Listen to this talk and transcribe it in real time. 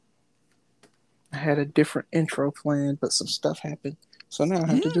had a different intro planned, but some stuff happened. So now I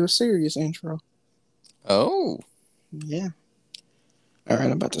have to do a serious intro. Oh, Yeah. All right,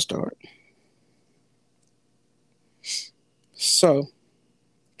 I'm about to start. So,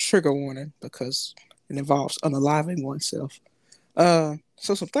 trigger warning because it involves unaliving oneself.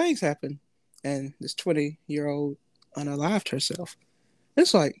 So some things happened, and this 20-year-old unalived herself.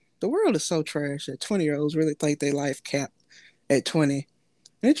 It's like the world is so trash that 20-year-olds really think their life capped at 20.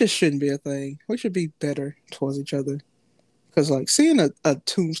 And it just shouldn't be a thing. We should be better towards each other. Because, like, seeing a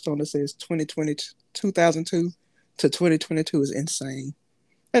tombstone that says 2020, 2002 to 2022 is insane.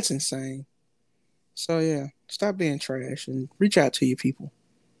 That's insane. So, yeah, stop being trash and reach out to your people.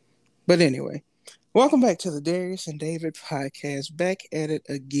 But anyway, welcome back to the Darius and David podcast. Back at it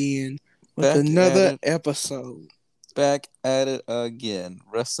again with back at another it, episode. back at it again.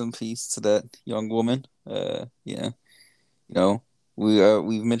 Rest in peace to that young woman. Yeah, you know,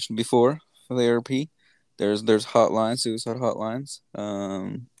 we've mentioned before for therapy. There's hotlines, suicide hotlines.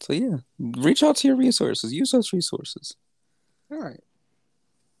 So yeah, reach out to your resources. Use those resources. All right.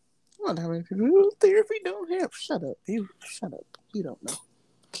 What how many people do therapy don't have? Shut up. You shut up. You don't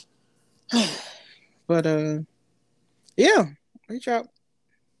know. But yeah, reach out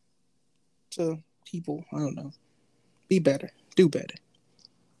to people. I don't know. Be better. Do better.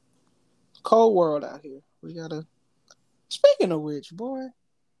 Cold world out here. We gotta. Speaking of which, boy.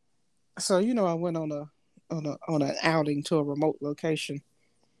 So I went on an outing to a remote location.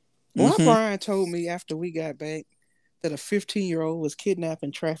 Why Mm-hmm. Brian told me after we got back that a 15-year-old was kidnapped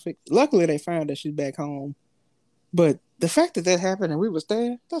in traffic. Luckily, they found that she's back home. But the fact that happened and we was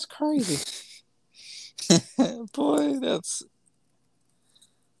there, that's crazy. Boy, that's.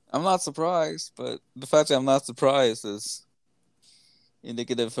 I'm not surprised, but the fact that I'm not surprised is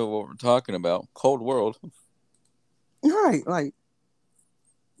indicative of what we're talking about. Cold world. Right, like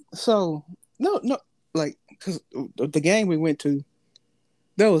so. No, like because the game we went to,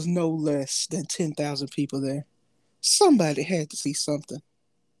 there was no less than 10,000 people there. Somebody had to see something.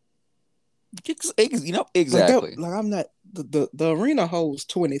 Exactly. Like I'm not the arena holds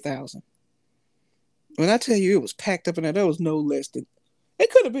 20,000. When I tell you it was packed up in there was no less than. It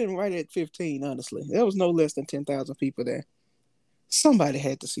could have been right at 15. Honestly, there was no less than 10,000 people there. Somebody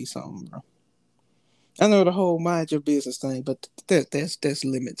had to see something, bro. I know the whole mind your business thing, but there's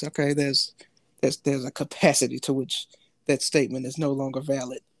limits. Okay, there's a capacity to which that statement is no longer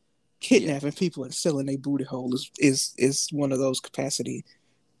valid. Yeah. Kidnapping people and selling a booty hole is one of those capacity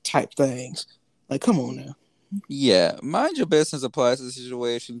type things. Like, come on now. Yeah, mind your business applies to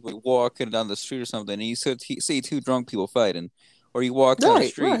situations where you're walking down the street or something and you see two drunk people fighting. Or you walk down the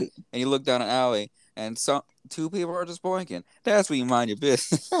Right, street right. and you look down an alley and two people are just boinking. That's when you mind your Facts,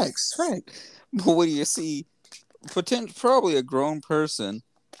 business. right. But when you see probably a grown person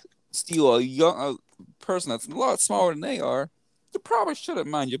steal a person that's a lot smaller than they are, you probably shouldn't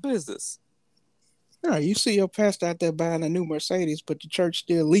mind your business. All right, you see your pastor out there buying a new Mercedes, but the church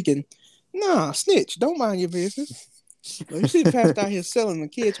still leaking. Nah, snitch. Don't mind your business. Well, you see the pastor out here selling the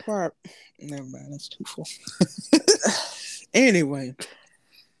kids' part. Never mind, that's too full. Anyway,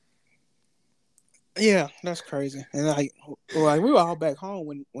 yeah, that's crazy. And like we were all back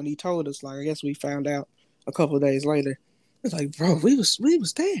home when he told us. Like I guess we found out a couple of days later. It's like, bro, we was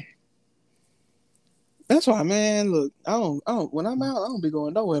there. That's why, man. Look, I don't. When I'm out, I don't be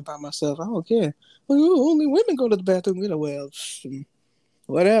going nowhere by myself. I don't care. Well, only women go to the bathroom. Well,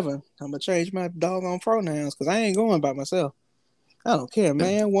 whatever. I'm gonna change my doggone pronouns because I ain't going by myself. I don't care,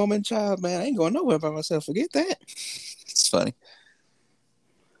 man, woman, child, man. I ain't going nowhere by myself. Forget that. It's funny.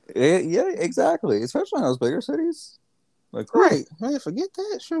 Yeah, exactly. Especially in those bigger cities. Like, whew. Right, man. Forget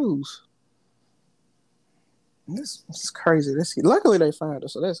that. Shoes. This is crazy. Luckily they found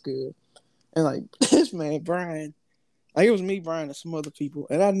us, so that's good. And like this man Brian, like it was me, Brian, and some other people,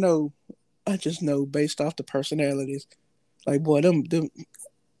 and I just know based off the personalities, like boy, them, because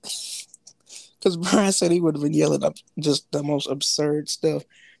Brian said he would have been yelling up just the most absurd stuff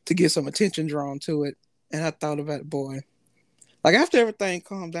to get some attention drawn to it, and I thought about it, boy. Like after everything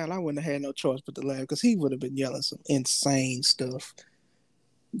calmed down, I wouldn't have had no choice but to laugh because he would have been yelling some insane stuff,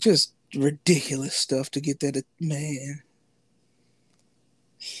 just ridiculous stuff to get that man.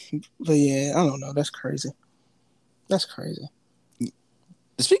 But yeah, I don't know. That's crazy. That's crazy.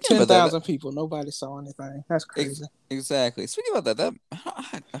 Speaking Ten about that, thousand people, nobody saw anything. That's crazy. exactly. Speaking about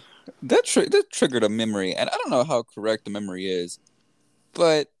that triggered a memory, and I don't know how correct the memory is,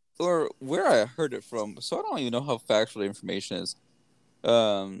 but or where I heard it from. So I don't even know how factual the information is.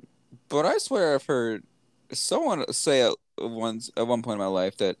 Um, but I swear I've heard someone say at one point in my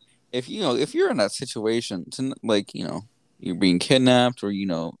life that if you're in that situation, to like you're being kidnapped or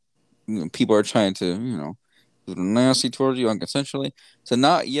people are trying to, do nasty towards you unconsensually, to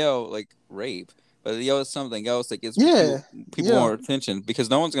not yell like rape, but yell something else that gets Yeah, people yeah, more attention because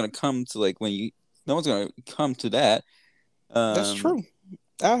no one's gonna come to like when you, no one's gonna come to that. that's Um, true.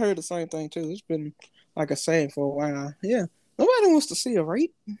 I heard the same thing too. It's been like a saying for a while. Yeah, nobody wants to see a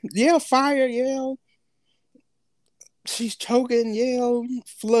rape. Yell fire, yell she's choking, yell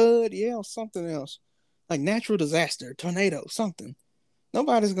flood, yell something else, like natural disaster, tornado, something.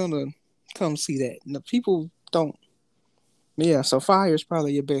 Nobody's gonna come see that. And the people don't. Yeah, so fire is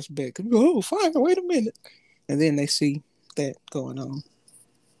probably your best bet. Oh, fire! Wait a minute, and then they see that going on.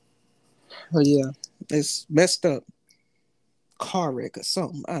 But yeah, it's messed up. Car wreck or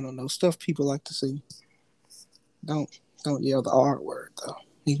something. I don't know. Stuff people like to see. Don't yell the R word though.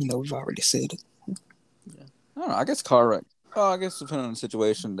 Even though we've already said it. yeah. I don't know. I guess car wreck. Oh, I guess depending on the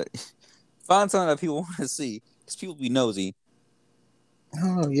situation, that find something that people want to see because people be nosy.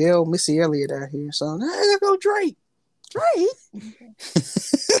 Oh, yell Missy Elliott out here. So hey, there go Drake. Drake.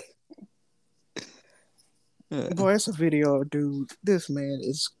 Yeah. Boy, it's a video of dude. This man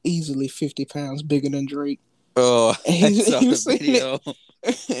is easily 50 pounds bigger than Drake. Oh, And I saw you the seen it? video.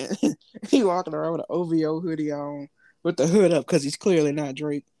 He walking around with an OVO hoodie on with the hood up because he's clearly not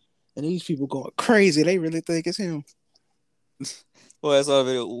Drake. And these people going crazy. They really think it's him. Boy, I saw a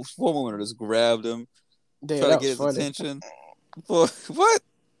video. One woman just grabbed him, Yeah, try to that get was his funny. attention. Boy, what?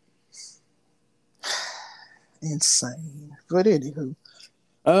 Insane. But anywho,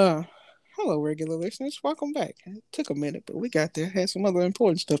 uh, hello, regular listeners. Welcome back. It took a minute, but we got there. Had some other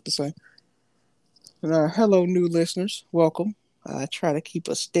important stuff to say. And, hello, new listeners. Welcome. I try to keep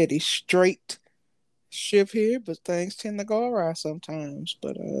a steady, straight ship here, but things tend to go awry sometimes.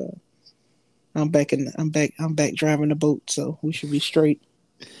 But I'm back driving the boat, so we should be straight.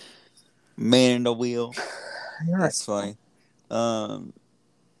 Man in the wheel. You're right. That's funny. Um,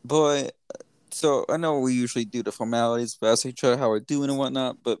 boy, so I know we usually do the formalities, but ask each other how we're doing and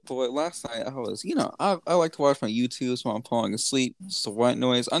whatnot. But boy, last night I was, I like to watch my YouTubes while I'm falling asleep. It's a white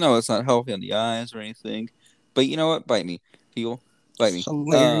noise. I know it's not healthy on the eyes or anything, but you know what? Bite me, people, bite It's me.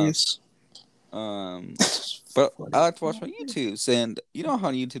 hilarious. Um, but I Funny. like to watch my YouTubes, and you know how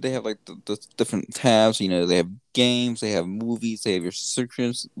on YouTube they have like the different tabs. You know, they have games, they have movies, they have your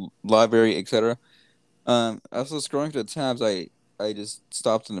subscriptions, library, etc. I was scrolling through the tabs. I just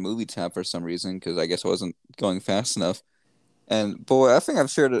stopped in the movie tab for some reason because I guess I wasn't going fast enough. And boy, I think I've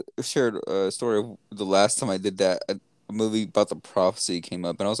shared a story of the last time I did that. A movie about the prophecy came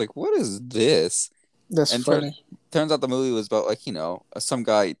up, and I was like, "What is this?" That's And funny. turns out the movie was about like some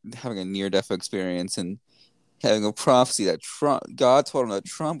guy having a near death experience and having a prophecy that God told him that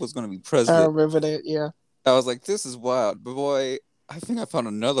Trump was going to be I president. remember that. Yeah, I was like, "This is wild," but boy, I think I found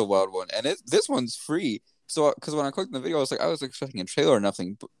another wild one, and this one's free. So, because when I clicked on the video, I was like, I was expecting a trailer or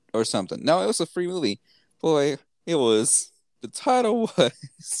nothing or something. No, it was a free movie. Boy, it was. The title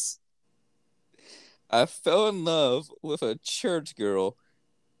was I Fell in Love with a Church Girl.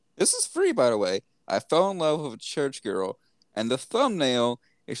 This is free, by the way. I fell in love with a church girl, and the thumbnail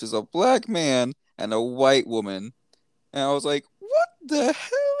is just a black man and a white woman. And I was like, "What the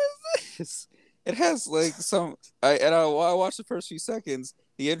hell is this?" It has like some. While I watched the first few seconds,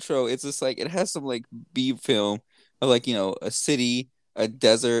 the intro. It's just like it has some like B film of like a city, a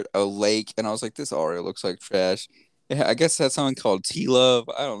desert, a lake, and I was like, "This already looks like trash." Yeah, I guess that's something called T Love.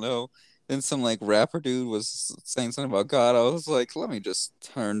 I don't know. Then some like rapper dude was saying something about God. I was like, "Let me just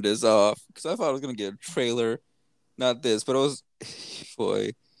turn this off," because I thought I was gonna get a trailer, not this. But it was,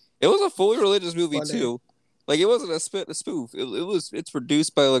 boy, it was a fully religious movie funny. too. Like it wasn't a spoof. It's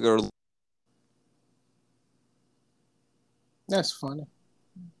produced by like a. That's funny.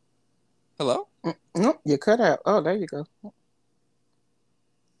 Hello? Nope, you cut out. Oh, there you go.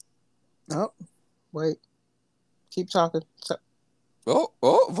 Oh, wait. Keep talking. So,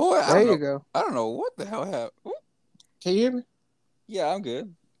 Oh boy, there you go. I don't know what the hell happened. Oh, Can you hear me? yeah, I'm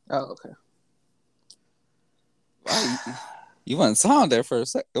good. Oh, okay. Wow, you went silent there for a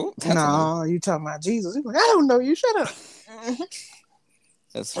sec. Oh, that's a new. No, you talking about Jesus? He's like, I don't know. You shut up.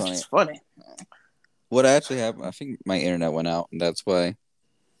 That's That's funny. funny. What actually happened? I think my internet went out, and that's why.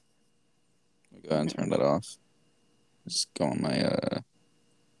 Let me go ahead and turn that off. Just go on my.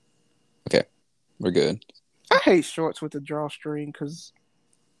 Okay, we're good. I hate shorts with the drawstring because,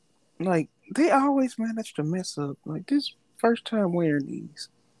 like, they always manage to mess up. Like this first time wearing these,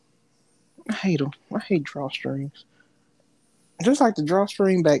 I hate them. I hate drawstrings. Just like the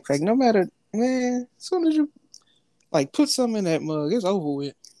drawstring backpack. No matter, man. As soon as you like put something in that mug, it's over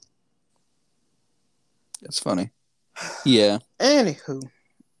with. That's funny. Yeah, Anywho,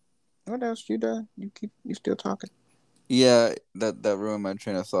 what else you done? You still talking? Yeah, that ruined my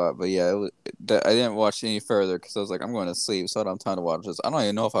train of thought. But yeah, I didn't watch any further because I was like, I'm going to sleep, so I don't have time to watch this. I don't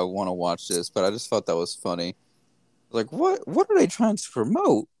even know if I want to watch this, but I just thought that was funny. Like, what are they trying to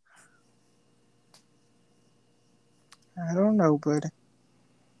promote? I don't know, buddy.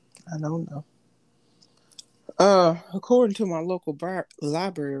 I don't know. According to my local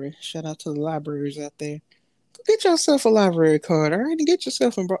library, shout out to the libraries out there. Go get yourself a library card, all right, and get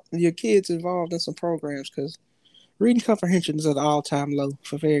yourself and your kids involved in some programs because reading comprehension is at an all-time low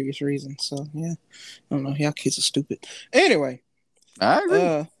for various reasons. So yeah, I don't know. Y'all kids are stupid. Anyway, I agree.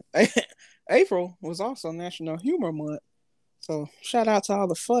 uh, April was also National Humor Month. So shout out to all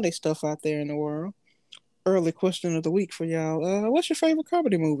the funny stuff out there in the world. Early question of the week for y'all. What's your favorite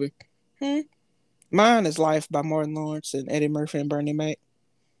comedy movie? Hmm? Mine is Life by Martin Lawrence and Eddie Murphy and Bernie Mac.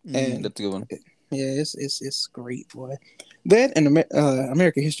 And That's a good one. yeah, it's great, boy. That and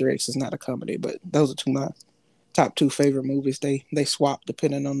American History X is not a comedy, but those are my top two favorite movies. They swap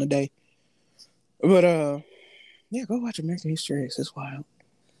depending on the day. But yeah, go watch American History X. It's wild.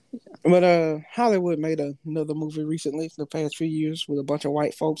 But Hollywood made another movie recently, the past few years, with a bunch of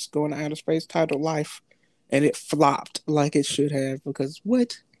white folks going to outer space, titled Life, and it flopped like it should have because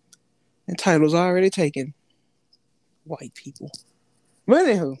what? The title's already taken. White people. But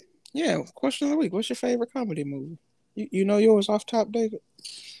anywho, yeah. Question of the week: what's your favorite comedy movie? You know yours off top, David.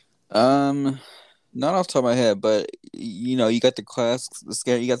 Um, Not off the top of my head, but you got the classics,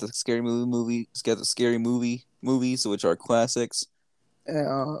 you got the scary movies, you got the scary movies, which are classics.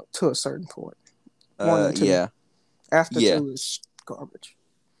 To a certain point. One and two. Yeah, After yeah, two is garbage.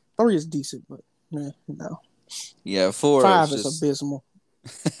 Three is decent, but no. yeah. Four is Five is just, abysmal.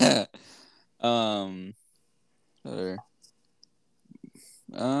 um, other,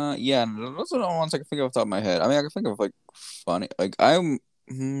 yeah. Those are the ones I can think of off the top of my head. I mean, I can think of like funny, like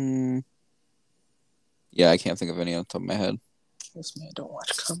yeah, I can't think of any off the top of my head. This man don't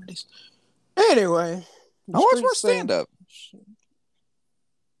watch comedies. Anyway, the I watch streets more say, stand up.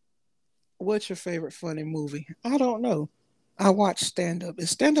 "What's your favorite funny movie?" I don't know. I watch stand up. Is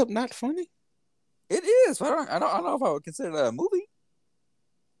stand up not funny? It is. But I don't know if I would consider that a movie.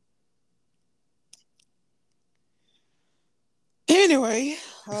 Anyway,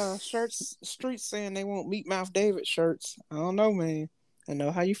 shirts streets saying they want Meat Mouth David shirts. I don't know, man. I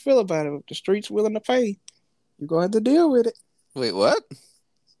know how you feel about it. If the streets willing to pay, you're gonna have to deal with it. Wait, what?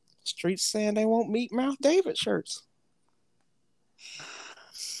 Streets saying they want Meat Mouth David shirts.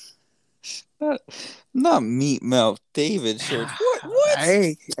 Not, not Meat Mouth David shirts. What? What?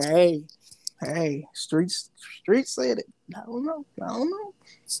 Hey, hey. Streets said it. I don't know. I don't know.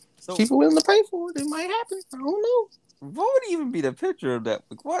 So, People willing to pay for it. It might happen. I don't what would even be the picture of that?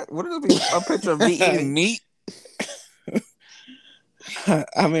 Like, what? Would it be a picture of me eating meat? know.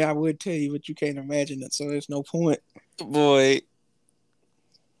 I mean, I would tell you, but you can't imagine it, so there's no point. Boy,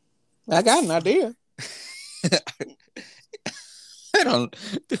 I got an idea. I don't.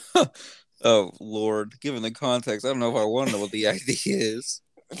 Oh Lord, given the context, I don't know if I want to know what the idea is.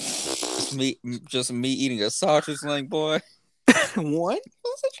 Just me, just me eating a sausage link, boy. One?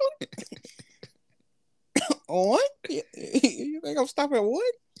 One? You think I'm stopping at one?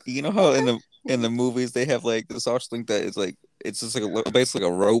 You know how Okay. in the movies they have like the sausage link that is like it's just like basically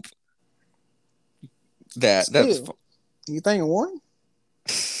a rope. That's Still, you think one?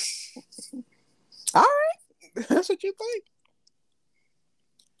 All right, that's what you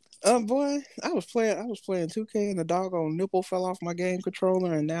think. Boy, I was playing 2K and the doggone nipple fell off my game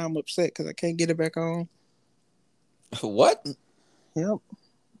controller, and now I'm upset because I can't get it back on. what? Yep.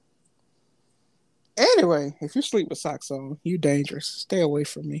 Anyway, if you sleep with socks on, you dangerous. Stay away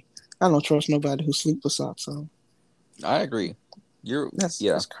from me. I don't trust nobody who sleep with socks on. I agree. You're That's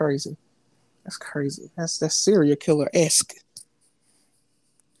yeah. crazy. That's crazy. That's serial killer esque.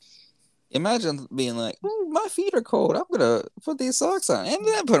 Imagine being like, my feet are cold. I'm gonna put these socks on and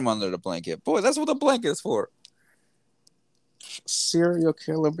then put them under the blanket. Boy, that's what the blanket is for. Serial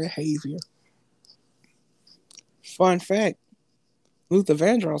killer behavior. Fun fact: Luther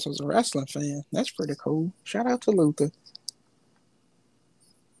Vandross was a wrestling fan. That's pretty cool. Shout out to Luther.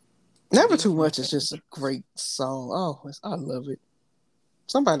 Never Leave Too my Much is just a great song. Oh, I love it.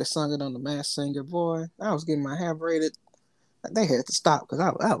 Somebody sung it on the Masked Singer. Boy, I was getting my hair braided. They had to stop because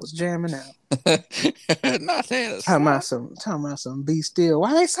I was jamming out. Not saying it's stop. Talking about some Be Still.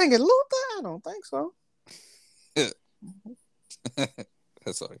 Why they singing Luther? I don't think so. That's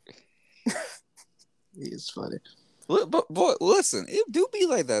sorry. It's funny. But boy, listen, it do be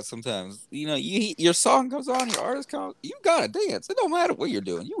like that sometimes. You know, your song comes on, your artist comes, you gotta dance. It don't matter what you're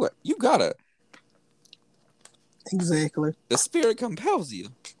doing. You gotta. Exactly. The spirit compels you.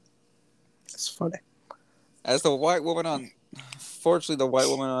 It's funny. As the white woman on, fortunately, the white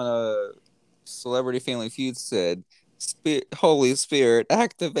woman on Celebrity Family Feud said, Holy Spirit,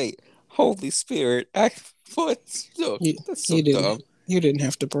 activate. Holy Spirit, act. What? No, You that's so you didn't dumb. you didn't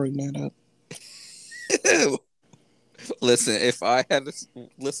have to bring that up. Listen, if I had to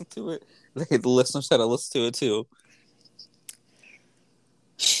listen to it, the listeners had to listen to it too.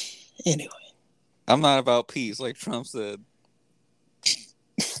 Anyway, I'm not about peace, like Trump said.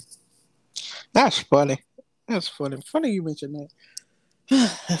 that's funny. That's funny. Funny you mentioned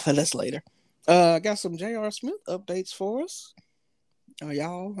that. For this later. I got some J.R. Smith updates for us.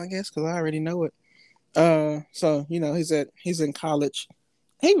 Y'all, I guess, because I already know it. So he's in college.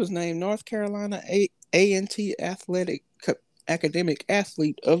 He was named North Carolina A&T Academic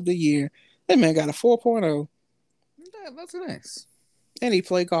Athlete of the Year. That man got a 4.0, That's nice. and he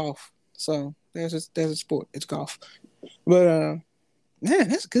played golf. So there's a sport. It's golf. But man,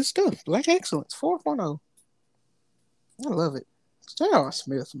 that's good stuff. Black excellence 4.0. I love it. J.R.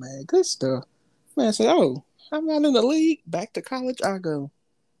 Smith, man, good stuff. Man said, "Oh, I'm not in the league. Back to college I go."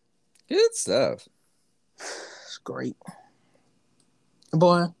 Good stuff. It's great,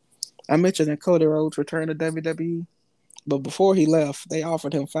 boy. I mentioned that Cody Rhodes returned to WWE. But before he left, they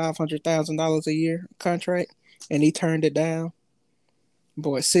offered him $500,000 a year contract, and he turned it down.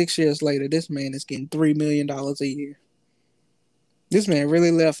 Boy, 6 years later, this man is getting $3 million a year. This man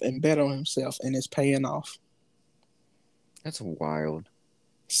really left and bet on himself, and it's paying off. That's wild.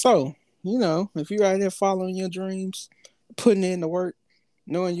 So, if you're out there following your dreams, putting in the work,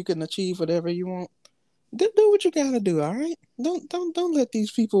 knowing you can achieve whatever you want, do what you gotta do. All right. Don't let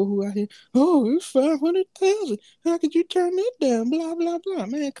these people who out here. Oh, it's 500,000. How could you turn that down? Blah blah blah.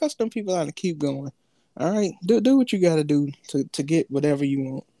 Man, cuss them people out and keep going. All right. Do what you gotta do to get whatever you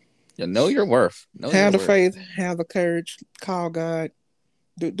want. Yeah, know your worth. Know your Have the worth. faith. Have the courage. Call God.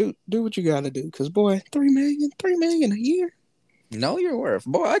 Do what you gotta do. Cause boy, 3 million, 3 million a year. Know your worth.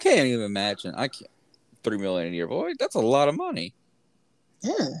 Boy, I can't even imagine. I can't. 3 million a year, boy. That's a lot of money.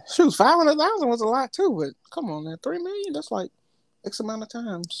 Yeah, shoot, 500,000 was a lot too. But come on, man, 3 million. That's like X amount of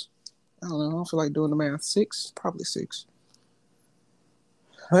times. I don't know. I don't feel like doing the math. Six, probably six.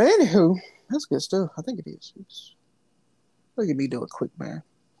 But anywho, that's good stuff. I think it is. Look at me do a quick math.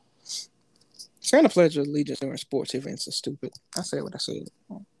 Saying the Pledge of Allegiance during sports events is stupid. I said what I said.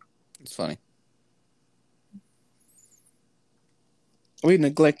 It's funny. We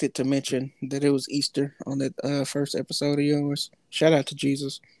neglected to mention that it was Easter on that first episode of yours. Shout out to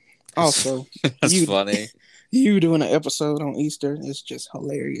Jesus. Also, That's you funny. you doing an episode on Easter is just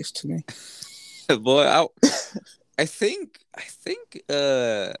hilarious to me. Boy, I think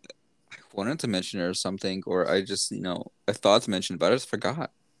I wanted to mention it or something, or I just, I thought to mention it, but I just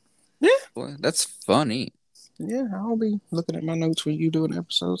forgot. Yeah, Boy, that's funny. yeah. I'll be looking at my notes when you doing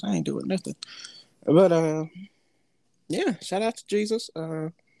episodes. I ain't doing nothing. But yeah. Shout out to Jesus.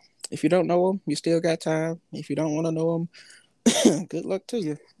 If you don't know him, you still got time. If you don't want to know him, good luck to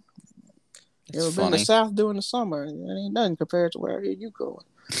you. You It's ever been to funny. South during the summer? It ain't nothing compared to where here you going.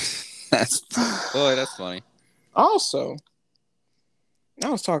 That's boy, that's funny. Also, I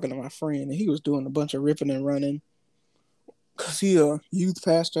was talking to my friend and he was doing a bunch of ripping and running because he a youth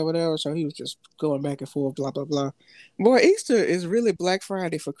pastor or whatever, so he was just going back and forth, blah blah blah. Boy, Easter is really Black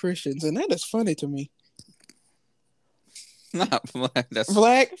Friday for Christians, and that is funny to me. Not black. That's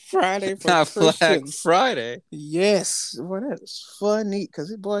Black Friday for not Black Christians. Friday. Yes, boy, that is funny because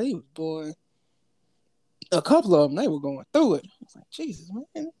he was a couple of them they were going through it. I was like, Jesus,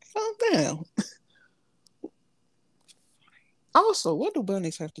 man, calm down. Also, what do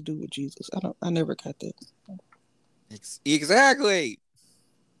bunnies have to do with Jesus? I never got that. Exactly.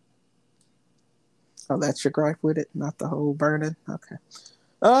 Oh, that's your gripe with it, not the whole burning. Okay.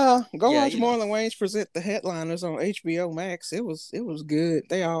 Go Yeah, watch Marlon Wayans present the headliners on HBO Max. It was good.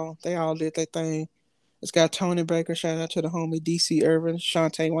 They all did their thing. It's got Tony Baker. Shout out to the homie DC Irvin,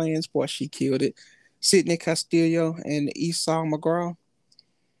 Shantae Wayans. Boy, she killed it. Sidney Castillo and Esau McGraw.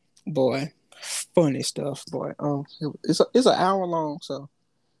 Boy, funny stuff. Boy, it's an hour long, so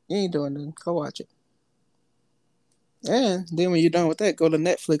you ain't doing nothing. Go watch it. And then when you're done with that, go to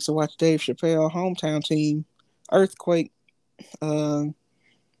Netflix and watch Dave Chappelle Hometown Team Earthquake. Um,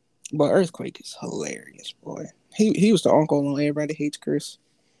 but Earthquake is hilarious, boy. He was the uncle on Everybody Hates Chris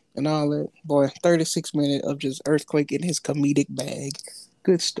and all that. Boy, 36 minutes of just Earthquake in his comedic bag.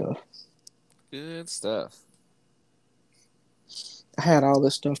 Good stuff. good stuff. I had all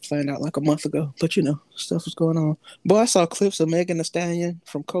this stuff planned out like a month ago, but stuff was going on. Boy, I saw clips of Megan Thee Stallion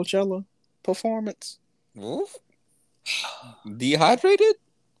from Coachella performance. Wolf? Dehydrated?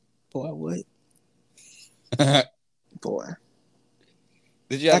 Boy, what? Boy.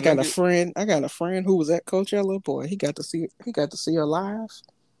 Did you I have got drink a it? friend. I got a friend who was at Coachella. Boy, he got to see. He got to see her live.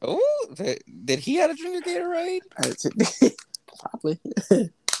 Oh, did he have a drink of Gatorade? Probably.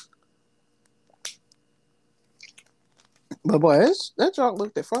 But boy, that joke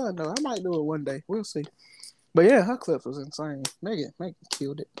looked at fun though. I might do it one day. We'll see. But yeah, her clip was insane. Megan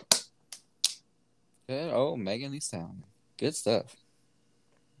killed it. Yeah, oh, Megan Thee Stallion. Good stuff.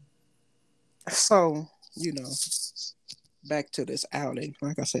 So, you know, back to this outing.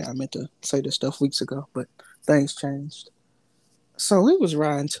 Like I said, I meant to say this stuff weeks ago, but things changed. So we was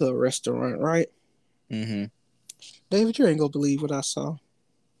riding to a restaurant, right? Mm-hmm. David, you ain't gonna believe what I saw.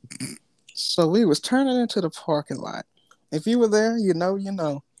 So we was turning into the parking lot. If you were there, you know, you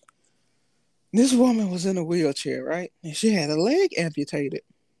know. This woman was in a wheelchair, right? And she had a leg amputated.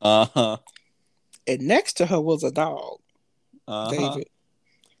 Uh-huh. And next to her was a dog, Uh-huh. David.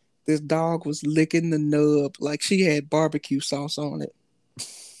 This dog was licking the nub like she had barbecue sauce on it.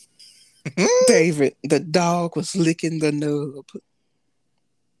 David, the dog was licking the nub.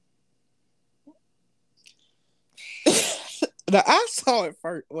 Now I saw it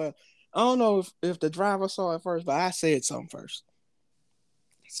first. Well, I don't know if the driver saw it first, but I said something first.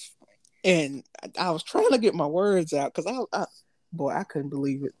 And I was trying to get my words out because boy, I couldn't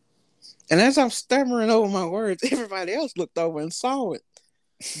believe it. And as I'm stammering over my words, everybody else looked over and saw it.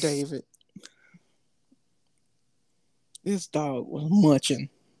 David, this dog was munching.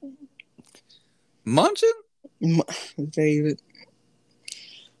 Munching? David,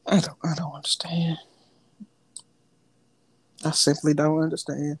 I don't understand. I simply don't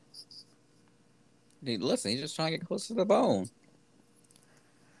understand. Dude, listen, he's just trying to get close to the bone.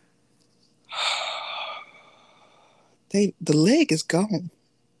 The leg is gone.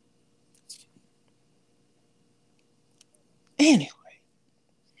 Anyway,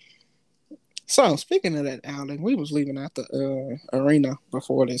 so speaking of that outing, we was leaving out the arena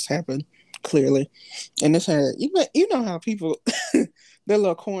before this happened. Clearly, and this had you know how people that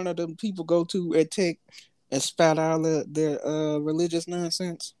little corner that people go to at Tech and spout out their religious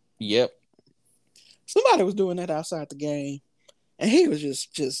nonsense. Yep. Somebody was doing that outside the game. And he was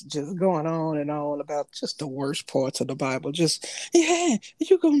just going on and on about just the worst parts of the Bible. Just, yeah,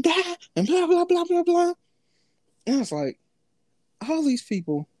 you're gonna die and blah blah blah blah blah. And I was like, all these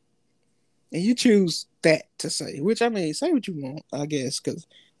people, and you choose that to say, which I mean, say what you want, I guess, because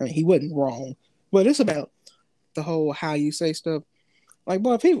I mean he wasn't wrong. But it's about the whole how you say stuff. Like,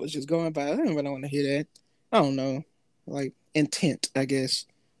 boy, people was just going by. I don't even want to hear that. I don't know, like intent, I guess.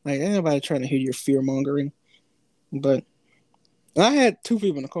 Like, ain't nobody trying to hear your fear mongering. But I had two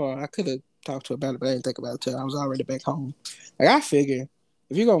people in the car. I could have talked to about it, but I didn't think about it till I was already back home. Like, I figure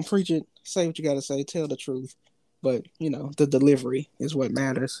if you're gonna preach it, say what you gotta say, tell the truth. But you know, the delivery is what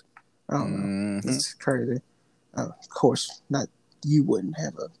matters. I don't know. Mm-hmm. It's crazy. Of course, not you wouldn't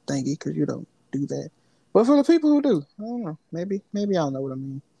have a thingy because you don't do that. But for the people who do, I don't know. Maybe I'll know what I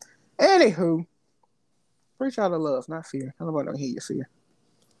mean. Anywho, preach out of love, not fear. I don't want to hear your fear.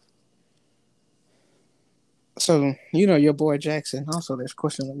 So you know your boy Jackson. Also, there's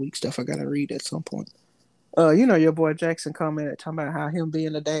question of the week stuff I gotta read at some point. You know your boy Jackson commented talking about how him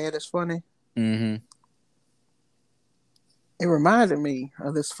being a dad is funny. Mm-hmm. It reminded me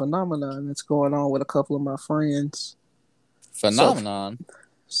of this phenomenon that's going on with a couple of my friends. So Phenomenon.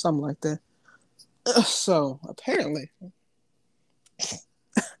 something like that. So apparently,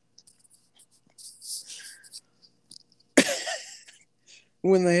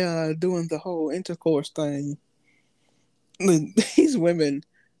 when they doing the whole intercourse thing, these women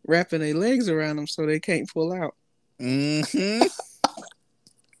wrapping their legs around them so they can't pull out. Mm-hmm.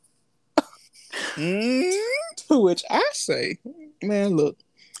 Mm-hmm. To which I say, man, look,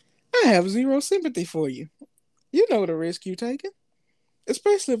 I have zero sympathy for you. You know the risk you taking,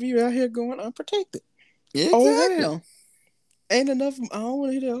 especially if you out here going unprotected. Oh Exactly. well, ain't enough. I don't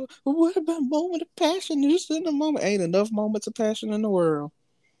want to hear. What about moment of passion? Just in the moment, ain't enough moments of passion in the world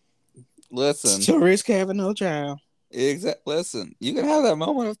Listen. to risk having no child. Listen, you can have that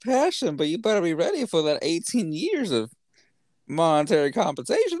moment of passion, but you better be ready for that 18 years of monetary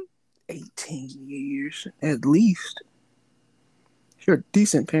compensation. 18 years at least. If you're a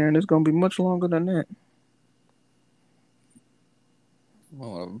decent parent, it's gonna be much longer than that.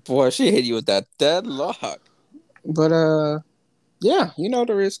 Oh, boy, she hit you with that deadlock. But yeah, you know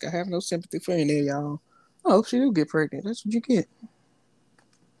the risk. I have no sympathy for any of y'all. I hope she do get pregnant. That's what you get.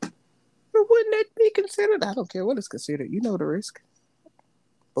 But wouldn't that be considered? I don't care what is considered. You know the risk.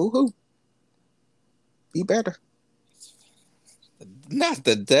 Boo hoo. Be better. Not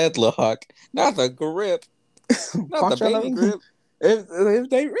the deadlock, not the grip, not the Punch her baby in the grip. if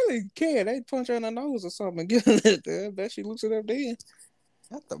they really can, they punch her in the nose or something and get it. I bet she looks it up then.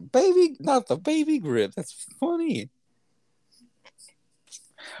 Not the baby grip. That's funny.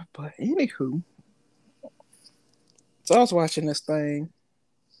 But anywho, so I was watching this thing,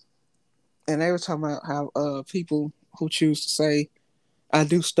 and they were talking about how people who choose to say I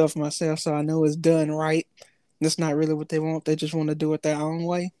do stuff myself, so I know it's done right. That's not really what they want. They just want to do it their own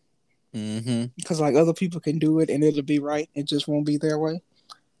way. Mm-hmm. Because like other people can do it and it'll be right. It just won't be their way.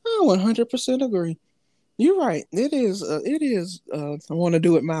 I 100% agree. You're right. It is. It is. I want to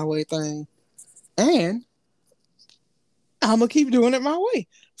do it my way thing, and I'm gonna keep doing it my way,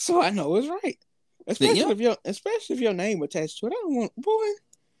 so I know it's right. Yeah, Especially if your name attached to it. I don't want, boy,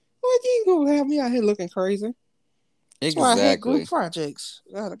 you ain't gonna have me out here looking crazy. That's why I hate group exactly. projects.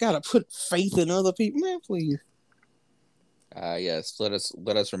 I gotta put faith in other people, man. Please. Yes. Let us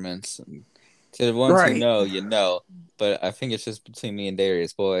reminisce. To the ones who Right. know, you know. But I think it's just between me and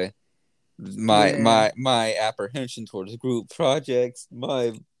Darius, boy. Yeah. My apprehension towards group projects,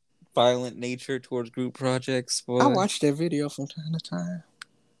 my violent nature towards group projects, I boy. watch that video from time to time.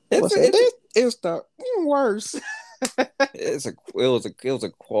 It's What's that? it's This is the worst. it was a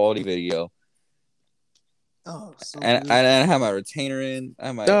quality video. Oh, so And good. I had my retainer in, I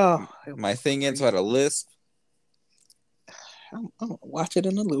had Oh, it my was thing in, so I had a crazy. lisp. I'm gonna watch it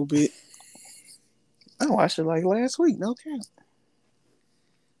in a little bit. I watched it like last week. No cap.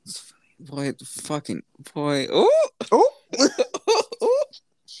 Boy, fucking boy. Oh, Oh,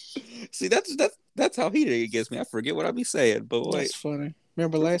 see, that's how he gets me. I forget what I be saying, but wait, that's funny.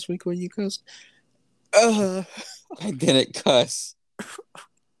 Remember last week when you cussed? Uh, I didn't cuss.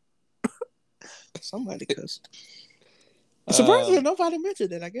 Somebody cussed. Um, Surprisingly, nobody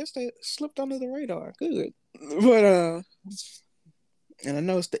mentioned it. I guess they slipped under the radar. Good, but and I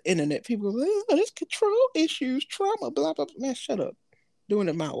know it's the internet. People go, oh, there's control issues, trauma, blah blah. Man, shut up. Doing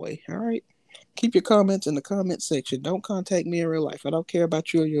it my way. All right. Keep your comments in the comment section. Don't contact me in real life. I don't care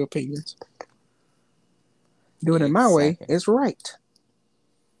about you or your opinions. Doing it my way exactly. is right.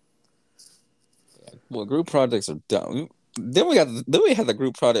 Well, group projects are dumb. Then we had the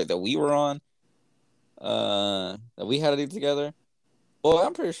group project that we were on. That we had to do together. Well,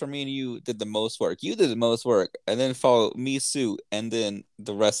 I'm pretty sure me and you did the most work. You did the most work, and then followed me, Sue, and then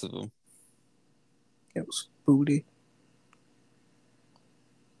the rest of them. It was booty.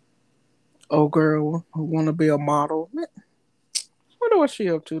 Oh, girl who want to be a model. Man, I wonder what she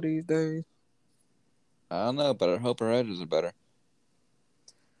up to these days. I don't know, but I hope her edges are better.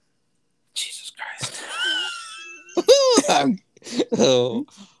 Jesus Christ. I'm, oh,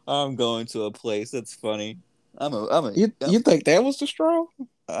 I'm going to a place that's funny. You think that was the straw?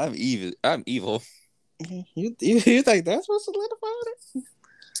 I'm evil. I'm evil. You think that's what solidified it?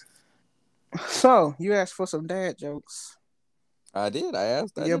 So you asked for some dad jokes. I did. I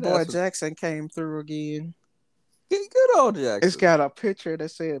asked. I Your did boy ask for Jackson came through again. good old It's Jackson. got a picture that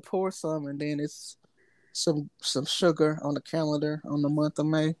said pour some, and then it's some sugar on the calendar on the month of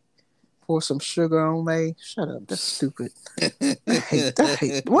May. Pour some sugar on May. Shut up. That's stupid. I hate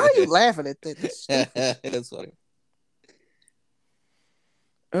that. Why are you laughing at that? That's stupid. That's funny.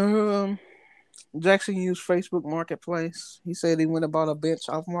 Um, Jackson used Facebook Marketplace. He said he went and bought a bench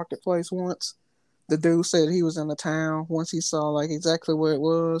off Marketplace once. The dude said he was in the town. Once he saw like exactly where it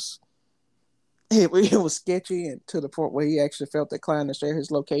was, it was sketchy, and to the point where he actually felt inclined to share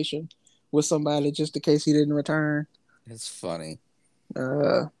his location with somebody just in case he didn't return. It's funny.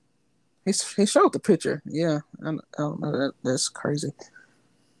 Uh, he showed the picture. Yeah, I don't know. That's crazy.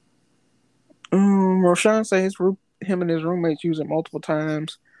 Roshan said him and his roommates used it multiple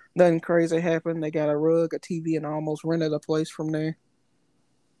times. Nothing crazy happened. They got a rug, a TV, and almost rented a place from there.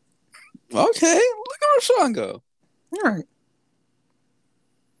 Okay, look at Rashawn go. All right.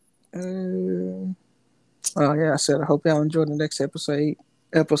 Oh yeah, I said I hope y'all enjoy the next episode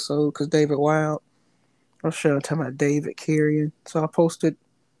because David Wild. I'm sure I'm talking about David carrying. So I posted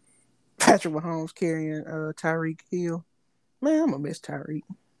Patrick Mahomes carrying Tyreek Hill. Man, I'm gonna miss Tyreek.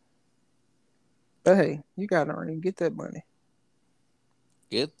 But hey, you got a ring. Get that money.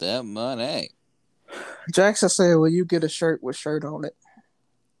 Get that money. Jackson said, "Will you get a shirt with shirt on it?"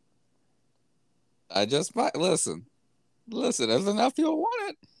 I just might listen. Listen, if enough people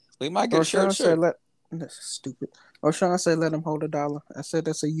want it, we might get O'Shawn said, shirt. "Let." That's stupid. O'Shawn said, "Let him hold $1." I said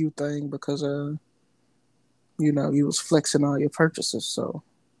that's a you thing because you was flexing all your purchases. So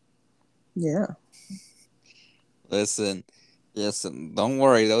yeah, Listen, listen. Don't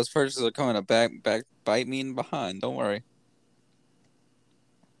worry. Those purchases are coming to back bite me in behind. Don't worry.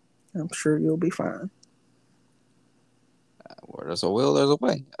 I'm sure you'll be fine. Where there's a will, there's a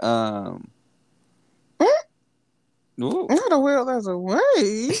way. Ooh. Not a there's a way.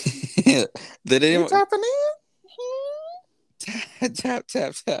 Did You anyone? tapping in? tap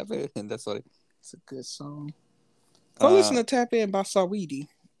tap tap, and that's what. It's a good song. Go listen Uh, to Tap In by Saweetie.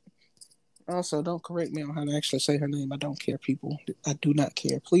 Also, don't correct me on how to actually say her name. I don't care, people. I do not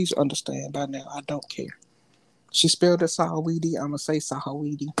care. Please understand by now. I don't care. She spelled it Saweetie. I'm gonna say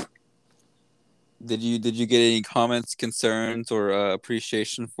Saweetie. did you get any comments, concerns, or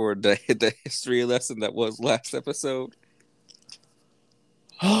appreciation for the history lesson that was last episode?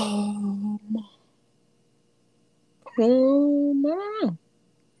 Um, I don't know.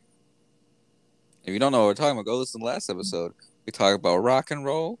 If you don't know what we're talking about, go listen to the last episode. We talk about rock and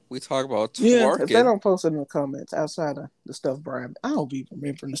roll. We talk about Yeah, if they twerking. don't post it in the comments outside of the stuff Brian, I don't be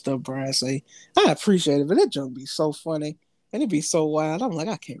remembering the stuff Brian say. I appreciate it, but that junk be so funny and it be so wild. I'm like,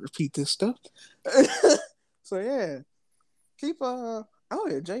 I can't repeat this stuff. So yeah, keep oh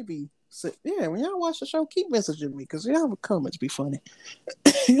yeah, JB. So, yeah, when y'all watch the show, keep messaging me because y'all comments be funny.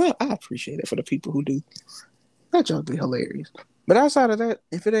 Yeah, I appreciate it for the people who do. That junk be hilarious. But outside of that,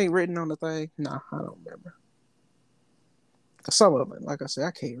 if it ain't written on the thing, nah, I don't remember. Some of it, like I said,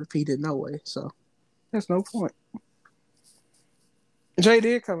 I can't repeat it no way. So there's no point. Jay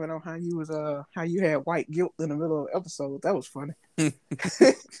did comment on how you was how you had white guilt in the middle of the episode. That was funny.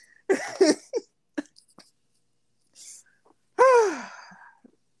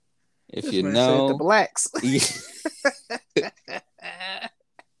 If This you man said the know, blacks.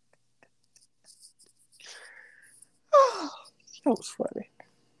 That was funny.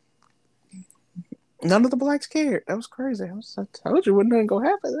 None of the blacks cared. That was crazy. I told you wasn't nothing gonna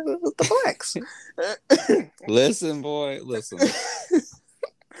happen. It was the blacks. listen, boy, listen.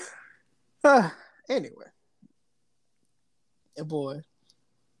 Anyway, boy,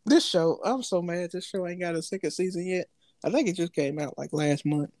 this show. I'm so mad. This show ain't got a second season yet. I think it just came out like last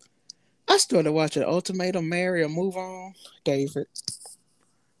month. I started watching Ultimatum, Marry or Move On. David,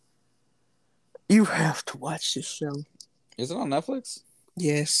 you have to watch this show. Is it on Netflix?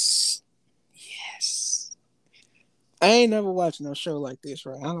 Yes. Yes. I ain't never watching no show like this,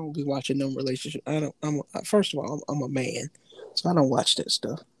 right? I don't be watching no relationship. I don't. First of all, I'm a man, so I don't watch that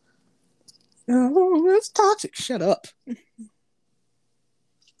stuff. Oh, it's toxic. Shut up.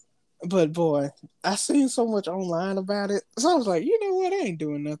 But boy, I seen so much online about it, so I was like, you know what? I ain't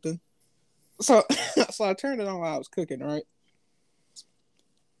doing nothing. So, so I turned it on while I was cooking, right?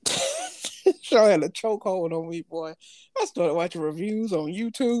 Show had a chokehold on me, boy. I started watching reviews on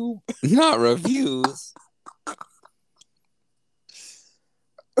YouTube. Not reviews.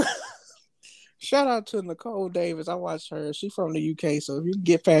 Shout out to Nicole Davis. I watched her. She from the UK, so if you can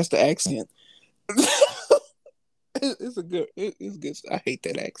get past the accent, it's a good. It's good. I hate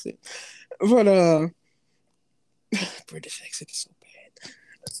that accent, but British accent is so bad.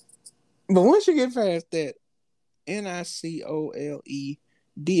 But once you get past that, NicoleDavies.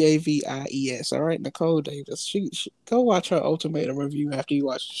 All right, Nicole Davis. She go watch her ultimatum review after you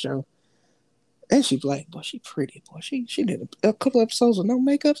watch the show. And she black, boy. She pretty, boy. She did a couple episodes with no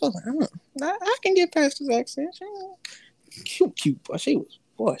makeup. So I was like, I can get past this accent. Cute, boy. She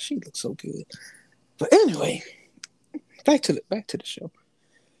looked so good. But anyway, back to the show.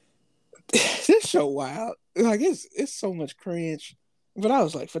 This show wild. Like it's so much cringe. But I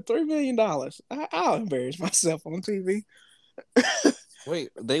was like, for $3 million, I'll embarrass myself on TV.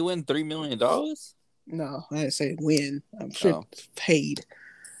 Wait, they win $3 million? No, I didn't say win. I'm sure Oh, it's paid.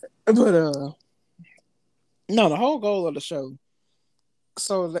 But no, the whole goal of the show.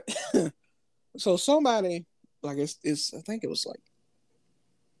 So so somebody like it's I think it was like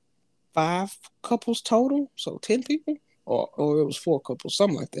 5 couples total, so 10 people, or it was 4 couples,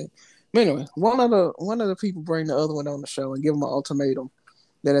 something like that. But anyway, one of the people bring the other one on the show and give them an ultimatum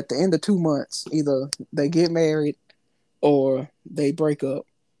that at the end of 2 months, either they get married or they break up.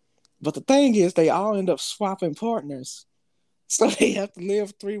 But the thing is, they all end up swapping partners, so they have to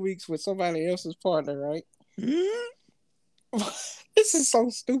live 3 weeks with somebody else's partner, right? This is so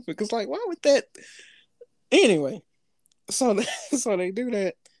stupid. Because like, why would that? Anyway, so so they do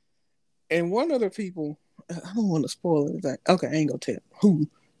that, and one of the people, I don't want to spoil anything. Okay, I ain't gonna tell who.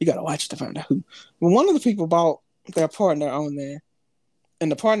 You gotta watch to find out who. But one of the people bought their partner on there,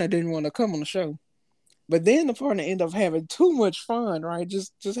 and the partner didn't want to come on the show. But then the partner ended up having too much fun, right?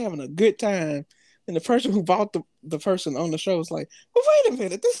 Just having a good time. And the person who bought the person on the show was like, well, wait a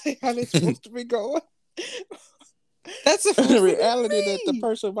minute, this ain't how it's supposed to be going. that's The supposed to reality that the be me.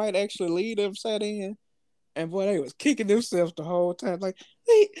 person might actually lead them set in. And boy, they was kicking themselves the whole time. Like,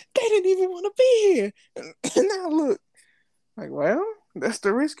 they didn't even want to be here. And now look, like, well, that's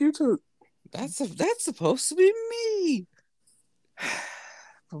the risk you took. That's supposed to be me.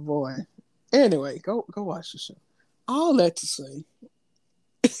 But boy. Anyway, go watch the show. All that to say,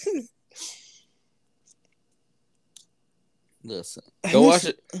 Listen, And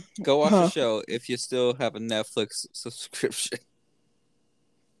this, go watch the huh? show if you still have a Netflix subscription.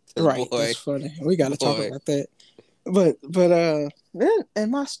 Cause Right, that's funny. We got to talk boy, about that. But then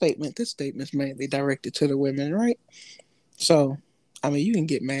in my statement, this statement's mainly directed to the women, right? So, I mean, you can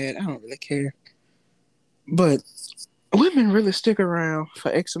get mad. I don't really care. But women really stick around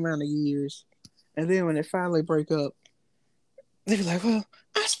for X amount of years, and then when they finally break up, they be like, "Well,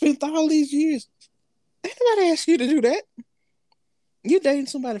 I spent all these years. Ain't nobody asked you to do that. You dating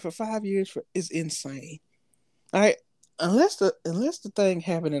somebody for 5 years is insane. All right, unless the thing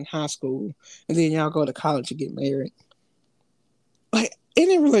happened in high school, and then y'all go to college and get married. Like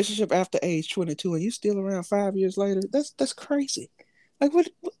any relationship after age 22, and you still around 5 years later, that's crazy. Like what?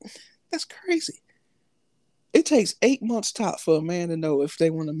 That's crazy. It takes 8 months top for a man to know if they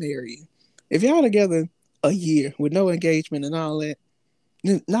want to marry you. If y'all together a year with no engagement and all that,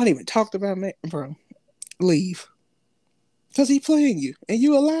 not even talked about, man, bro, leave. Because he playing you and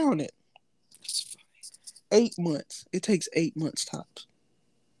you allowing it. 8 months. It takes 8 months tops.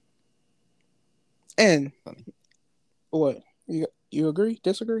 And funny. what? You agree?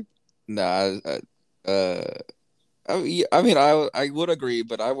 Disagree? Nah, uh, I mean, I would agree,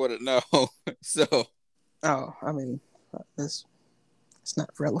 but I wouldn't know. So Oh, I mean, that's it's not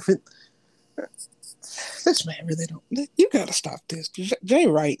relevant. This man really don't. You gotta stop this, Jay.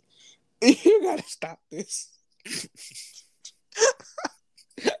 Right? You gotta stop this.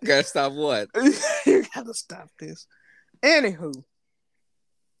 gotta stop what? You gotta stop this. Anywho,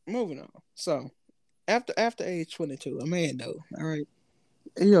 moving on. So after age 22, a man though, all right.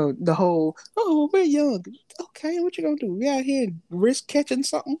 The whole we're young. Okay, what you gonna do? We out here risk catching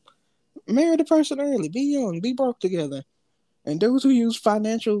something? Marry the person early. Be young. Be broke together. And those who use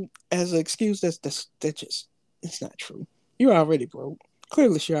financial as an excuse, that's just it's not true. You're already broke.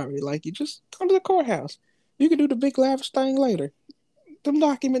 Clearly, she already like you. Just come to the courthouse. You can do the big lavish thing later. Them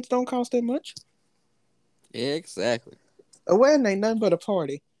documents don't cost that much. Exactly. A wedding ain't nothing but a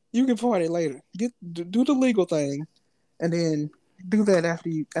party. You can party later. Do the legal thing, and then do that after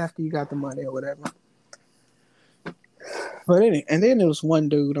you got the money or whatever. And then there was one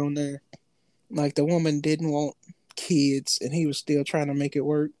dude on there. Like the woman didn't want kids, and he was still trying to make it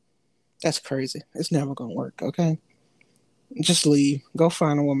work. That's crazy. It's never gonna work. Okay, just leave. Go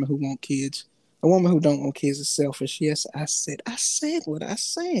find a woman who want kids. A woman who don't want kids is selfish. Yes, I said what I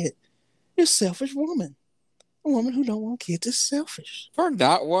said. You're a selfish woman. A woman who don't want kids is selfish. For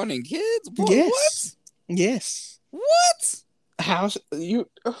not wanting kids? Boy, Yes. what? Yes. What? How's you?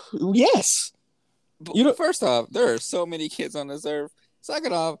 Yes. But You don't. first off, there are so many kids on this earth.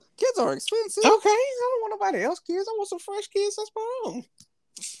 Second off, kids are expensive. Okay. I don't want nobody else kids. I want some fresh kids. That's my own.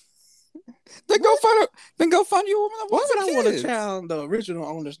 Then go What? find a then go find you a woman that Why wants would some I want a kids. child the original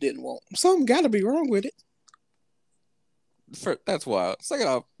owners didn't want? Something got to be wrong with it. That's wild. Second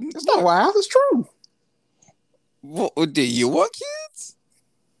off, It's not boy, wild. It's true. do you want kids?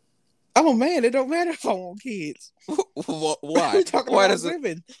 I'm a man. It don't matter if I want kids. Why? We're talking Why about does it?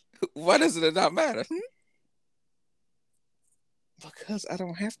 women. Why does it not matter? Because I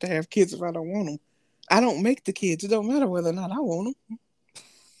don't have to have kids if I don't want them. I don't make the kids. It don't matter whether or not I want them.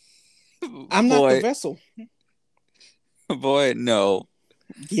 I'm not the Boy, vessel. boy, no.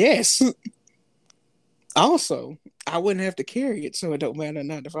 Yes. Also, I wouldn't have to carry it, so it don't matter or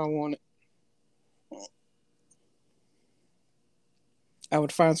not if I want it. I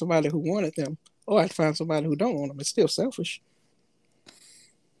would find somebody who wanted them, or I'd find somebody who don't want them. It's still selfish.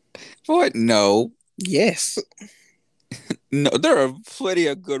 Boy, no. Yes. No, there are plenty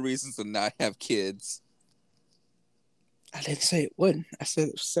of good reasons to not have kids. I didn't say it wouldn't. I said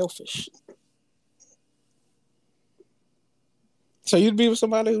it was selfish. So you'd be with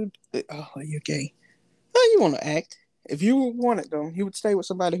somebody who, oh, you're gay. No, you want to act. If you wanted them, you would stay with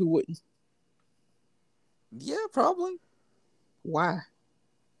somebody who wouldn't. Yeah, probably. Why?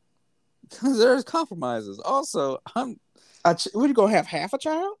 Because there's compromises. Also, I'm What, you gonna have half a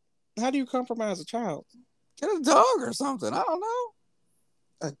child? How do you compromise a child? get a dog or something. I don't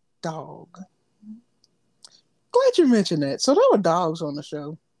know. A dog. Glad you mentioned that. So there were dogs on the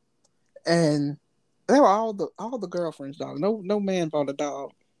show, and they were all the girlfriends' dogs. No man bought a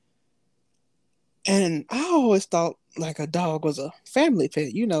dog, and I always thought like a dog was a family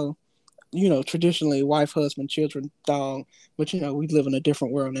pet. Traditionally wife, husband, children, dog. But we live in a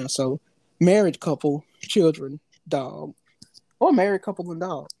different world now. So married couple, children, dog, or married couple and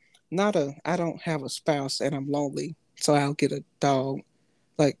dog. Not a. I don't have a spouse and I'm lonely, so I'll get a dog.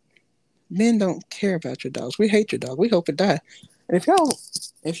 Like men don't care about your dogs. We hate your dog. We hope it die. And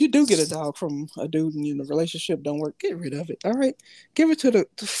if you do get a dog from a dude and the relationship don't work, get rid of it. All right, give it to the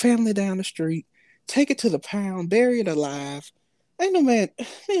family down the street. take it to the pound, bury it alive. Ain't no man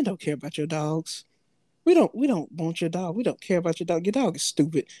don't care about your dogs. We don't want your dog. We don't care about your dog. Your dog is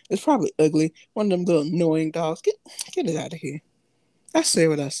stupid. It's probably ugly. One of them little annoying dogs. Get it out of here. I said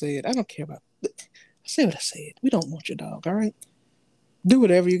what I said. I don't care about. I said what I said. We don't want your dog. All right. Do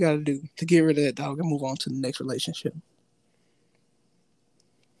whatever you got to do to get rid of that dog and move on to the next relationship.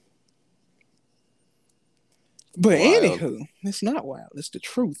 But Wild. anywho, it's not wild. It's the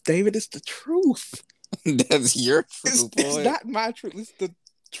truth, David. It's the truth. That's your truth, It's boy. not my truth. It's the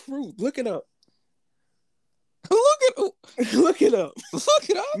truth. Look it up. Look at Look it up. look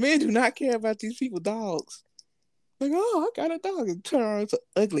it up. Men do not care about these people dogs. Like, oh, I got a dog, and turn around to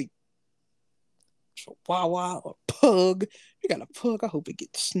ugly chihuahua or pug. You got a pug. I hope it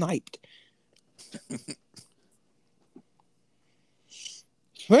gets sniped.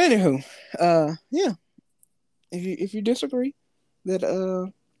 But anywho, yeah. If you disagree that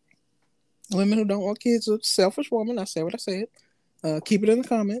women who don't want kids are selfish women, I said what I said. Keep it in the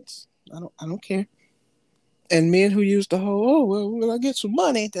comments. I don't care. And men who use the whole, oh well, will I get some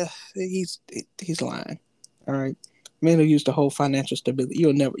money? He's lying. All right. Men who use the whole financial stability.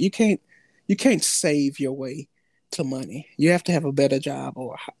 You can't save your way to money. You have to have a better job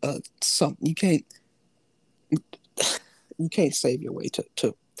or something. You can't save your way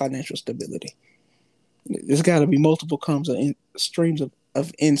to financial stability. There's got to be multiple streams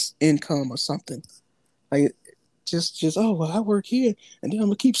of income or something. Like just oh well, I work here and then I'm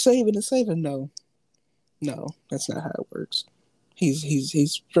gonna keep saving and saving. No, that's not how it works.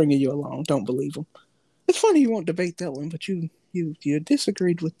 He's stringing you along. Don't believe him. It's funny you won't debate that one, but you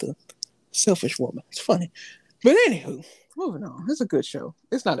disagreed with the selfish woman. It's funny. But anywho, moving on. It's a good show.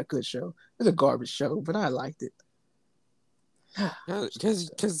 It's not a good show. It's a garbage show, but I liked it.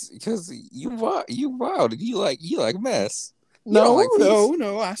 Because you wild. You like mess. You don't No, like peace.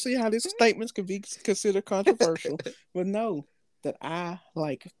 no. I see how these statements can be considered controversial, but no, that I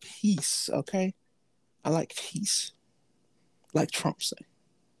like peace. Okay, I like peace, like Trump said.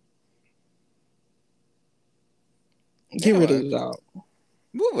 Get Yeah, rid of man. the dog.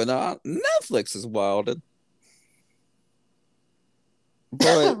 Moving on. Netflix is wilded. I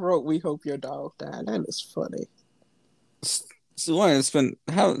But wrote, "We hope your dog died." That is funny. so want to spend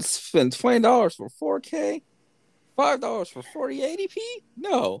 $20 for 4K, $5 for 4080p?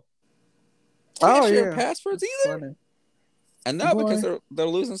 No, can't Oh share yeah, passwords it's either. funny, And now because boy. they're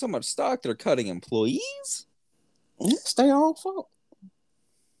losing so much stock, they're cutting employees. It's their own fault.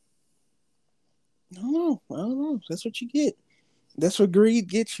 I don't know. That's what you get. That's what greed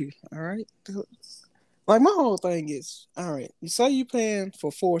gets you. All right. Like my whole thing is, all right. You say you paying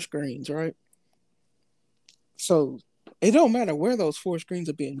for 4 screens, right? So it don't matter where those 4 screens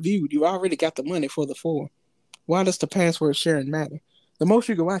are being viewed. You already got the money for the 4. Why does the password sharing matter? The most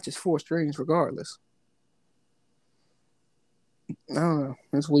you can watch is 4 screens, regardless. I don't know.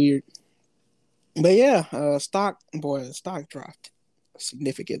 It's weird. But yeah, stock dropped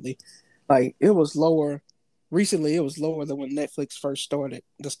significantly. Like it was lower recently. It was lower than when Netflix first started.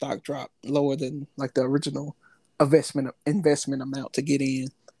 The stock dropped lower than like the original investment amount to get in.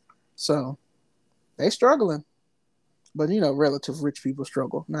 So they struggling, but relative rich people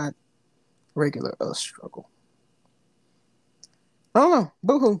struggle, not regular us struggle. I don't know.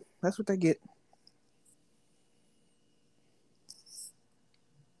 Boo hoo. That's what they get.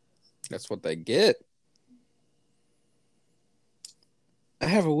 That's what they get. I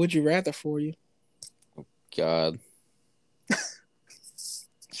have a would you rather for you, God.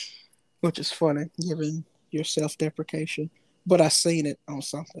 which is funny given your self deprecation. But I seen it on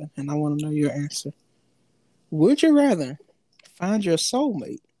something, and I want to know your answer. Would you rather find your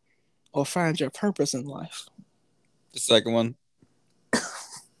soulmate or find your purpose in life? The second one.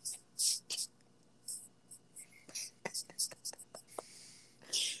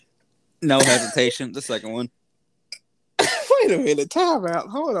 No hesitation. The second one. Wait a minute. Time out.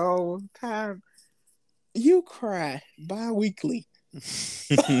 Hold on. Time. You cry bi-weekly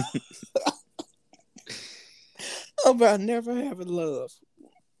about never having love.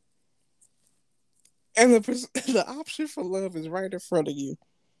 And the option for love is right in front of you.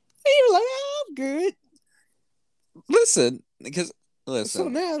 And you're like, oh, I'm good. Listen, So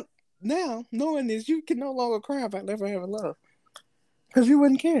listen. now, knowing this, you can no longer cry about never having love. Because you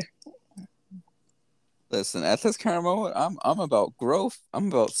wouldn't care. Listen, at this current moment, I'm about growth. I'm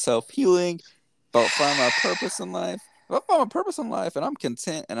about self healing, about finding my purpose in life. If I find my purpose in life and I'm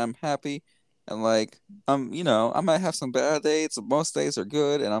content and I'm happy and like I might have some bad days, but most days are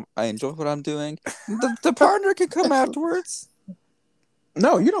good and I enjoy what I'm doing. The partner can come afterwards.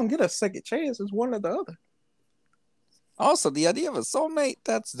 No, you don't get a second chance. It's one or the other. Also, the idea of a soulmate,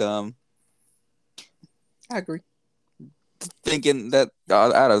 that's dumb. I agree. Thinking that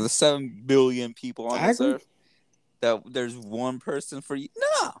out of the 7 billion people on I this agree. earth, that there's one person for you.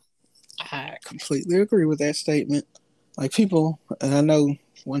 No. I completely agree with that statement. Like people, and I know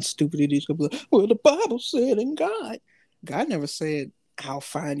one stupid idiot's gonna be like, well, the Bible said in God. God never said, I'll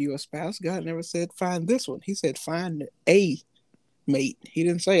find you a spouse. God never said, find this one. He said, find a mate. He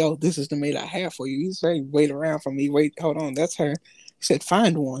didn't say, oh, this is the mate I have for you. He said, wait around for me. Wait, hold on, that's her. He said,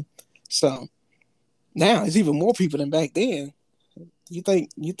 find one. So now it's even more people than back then. You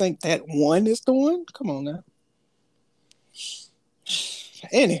think that one is the one? Come on now.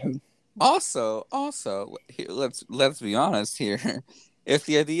 Anywho, Also, here, let's be honest here. If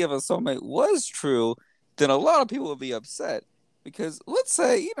the idea of a soulmate was true, then a lot of people would be upset because let's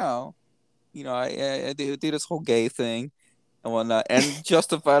say I do this whole gay thing and whatnot, and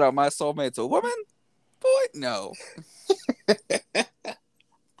justified out my soulmate's a woman. Boy, no.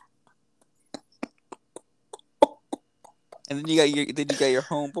 And then you got your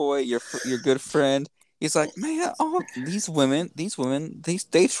homeboy, your good friend. He's like, man, all these women,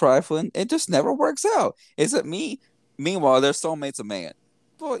 they trifling. It just never works out. Is it me? Meanwhile, their soulmate's a man.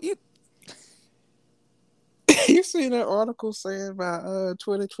 Boy, you seen that article saying by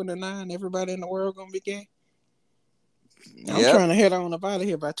 2029 everybody in the world gonna be gay? I'm yep. trying to head on up out of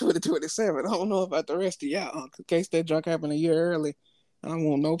here by 2027. I don't know about the rest of y'all. In case that junk happened a year early, I don't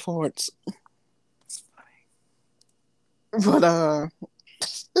want no parts. But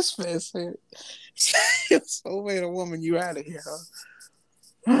this man said, "So made a woman, you out of here."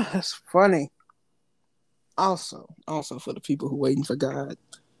 Huh? That's funny. Also for the people who waiting for God,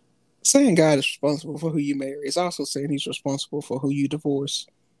 saying God is responsible for who you marry is also saying He's responsible for who you divorce,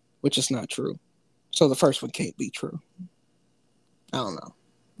 which is not true. So the first one can't be true. I don't know.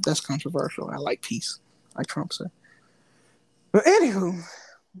 That's controversial. I like peace, like Trump said. But anywho,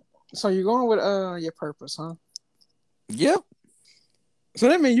 so you're going with your purpose, huh? Yep. So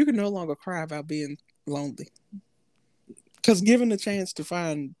that means you can no longer cry about being lonely. Because given the chance to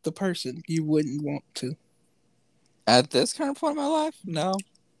find the person, you wouldn't want to. At this current point in my life, no.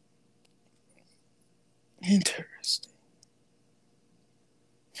 Interesting.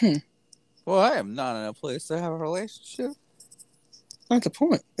 Hmm. Well, I am not in a place to have a relationship. Not the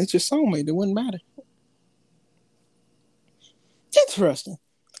point. It's your soulmate. It wouldn't matter. Interesting.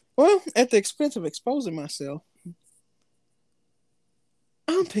 Well, at the expense of exposing myself,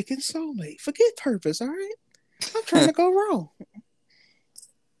 I'm picking soulmate. Forget purpose, all right? I'm trying to Did go wrong.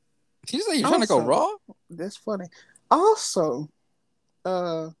 you say you're trying to go Also, raw? that's funny. Also,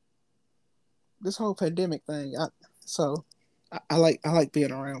 uh, this whole pandemic thing. So I like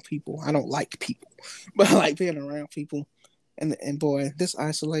being around people. I don't like people, but I like being around people. And boy, this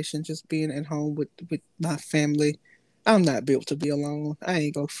isolation, just being at home with my family. I'm not built to be alone. I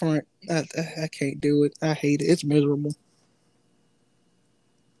ain't go front. I can't do it. I hate it. It's miserable.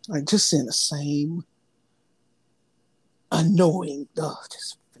 Like just seeing the same annoying,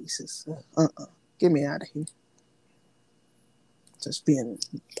 just faces. Get me out of here. Just being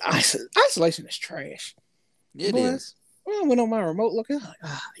isolation is trash. It Boys, is. when I went on my remote looking, I'm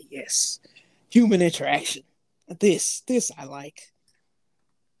like, yes, human interaction. This I like.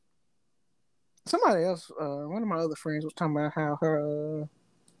 Somebody else, one of my other friends was talking about how her,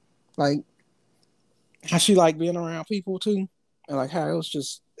 like, how she liked being around people too, and like how it was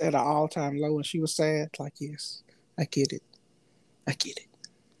just at an all time low, and she was sad. Like, yes, I get it, I get it.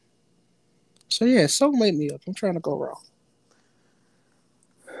 So yeah, so made me up. I'm trying to go raw.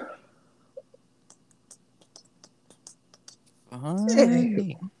 Anywho,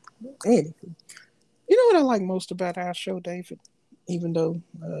 Funny. anywho, you know what I like most about our show, David? Even though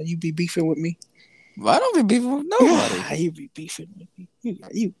you be beefing with me, I don't be beefing with nobody. you be beefing with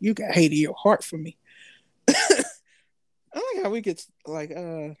me. You got hate in your heart for me. I like how we get like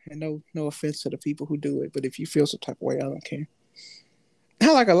and no offense to the people who do it, but if you feel some type of way, I don't care.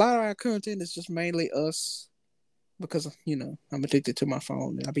 I like a lot of our content is just mainly us because I'm addicted to my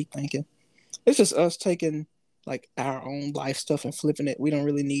phone and I be thinking it's just us taking like our own life stuff and flipping it. We don't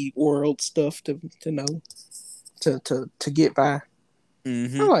really need world stuff to know to get by. I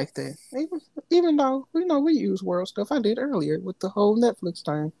Mm-hmm. like that. Even though we use world stuff. I did earlier with the whole Netflix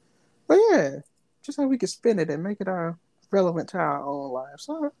thing. But yeah, just how we can spin it and make it our relevant to our own lives.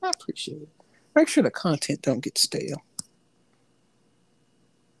 So I appreciate it. Make sure the content don't get stale.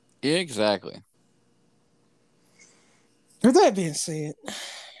 Exactly. With that being said,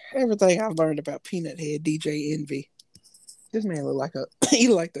 everything I've learned about Peanut Head DJ Envy, this man look like he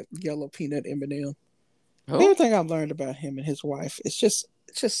like the yellow peanut M&M. Who? Everything I've learned about him and his wife, it's just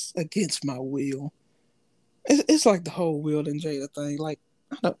against my will. It's like the whole Will and Jada thing. Like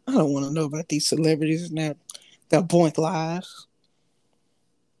I don't want to know about these celebrities and their boink lives.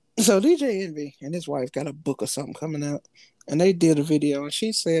 So DJ Envy and his wife got a book or something coming out, and they did a video, and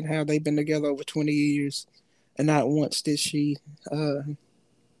she said how they've been together over 20 years, and not once did she uh,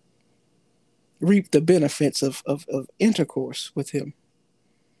 reap the benefits of intercourse with him.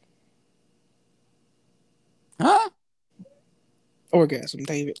 Huh? Orgasm,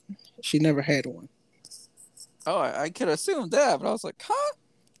 David. She never had one. Oh, I could assume that, but I was like, huh?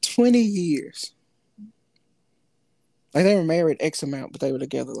 20 years. Like they were married X amount, but they were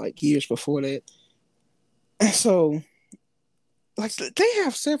together like years before that. And so, like they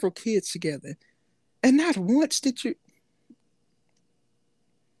have several kids together, and not once did you.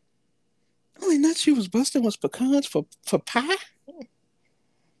 Only nut she was busting was pecans for pie.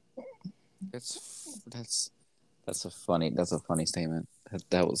 That's a funny statement.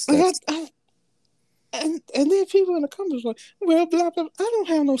 That was Like that's and then people in the comments were like, well, blah blah. I don't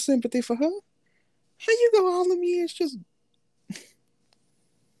have no sympathy for her. How you go all them years just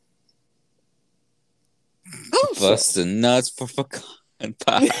also busting nuts for pecan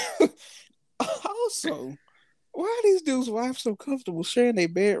pie. also why are these dudes' wives so comfortable sharing their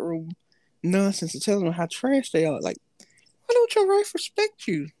bedroom nonsense and telling them how trash they are? Like, why don't your wife respect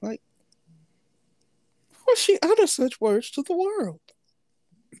you? Like, why she utter such words to the world?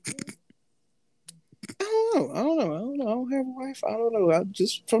 I don't know. I don't know. I don't know. I don't have a wife. I don't know. I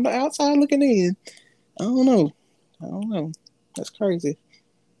just from the outside looking in. I don't know. I don't know. That's crazy.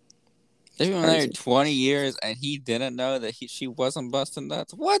 It's They've been married crazy. 20 years and he didn't know that she wasn't busting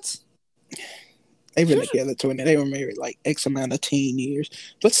nuts. What? They've been You should, together 20. They were married like X amount of teen years,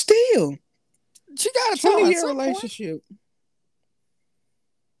 but still, she gotta tell him at 20-year some point. relationship.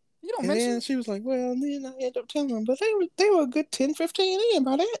 You don't And mention. then she was like, "Well," and then I ended up telling them, but they were a good 10, 15 in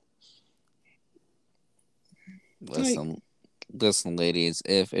by that. Like, Listen, ladies.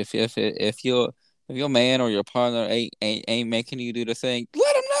 If your man or your partner ain't making you do the thing,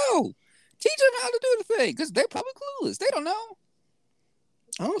 let them know. Teach them how to do the thing, because they're probably clueless. They don't know.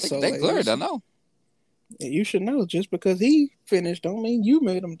 also, They clearly don't ladies, know. you should know just because he finished don't mean you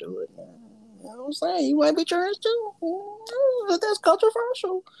made him do it. You know what I'm saying? You might be trans too. That's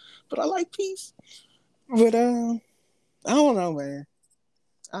controversial, but I like peace. But I don't know, man.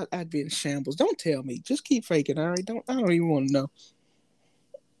 I'd be in shambles. Don't tell me. Just keep faking. All right. Don't. I don't even want to know.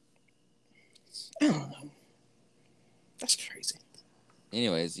 I don't know. That's crazy.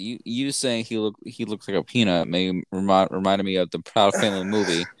 Anyways, you saying he looks like a peanut reminded me of the Proud Family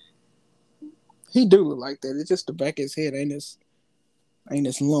movie. He do look like that. It's just the back of his head ain't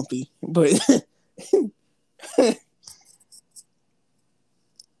as lumpy. But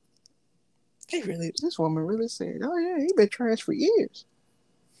this woman really said, "Oh yeah, he been trash for years."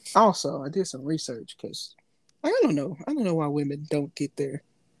 Also, I did some research because I don't know why women don't get their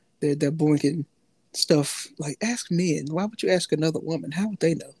boinking stuff. Like, ask men. Why would you ask another woman? How would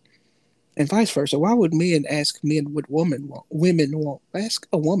they know? And vice versa. Why would men ask men what women want? Ask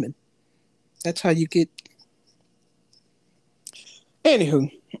a woman. That's how you get.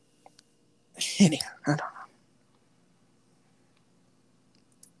 Anywho, anyhow, I don't know.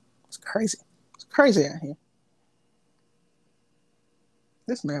 It's crazy. It's crazy out here.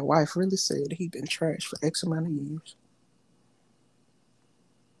 This man's wife really said he been trash for X amount of years.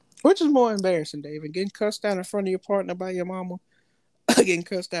 Which is more embarrassing, David? Getting cussed out in front of your partner by your mama, getting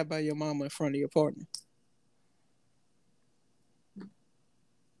cussed out by your mama in front of your partner.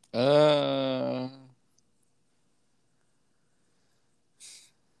 Uh,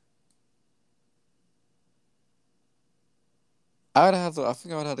 I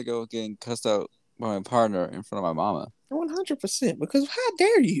think I would have to go getting cussed out by my partner in front of my mama. 100%. Because how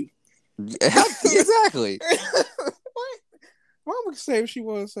dare you? Exactly. What? Mama can say what she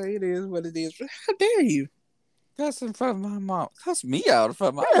want to say. It is what it is. But how dare you? Cuss in front of my mom. Cuss me out in front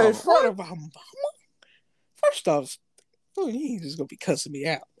of my Yeah, in mama. front What? of my mama. First off, oh, you ain't just gonna be cussing me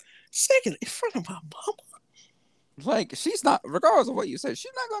out. Second, in front of my mama. Like, she's not, regardless of what you say,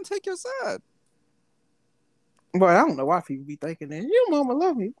 she's not gonna take your side. But I don't know why people be thinking that. Your mama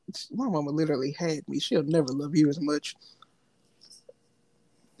love me. My mama literally had me. She'll never love you as much.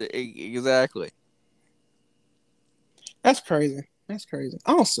 Exactly. That's crazy. That's crazy.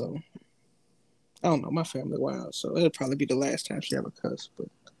 Also, I don't know. My family wild, so it'll probably be the last time she ever cussed. But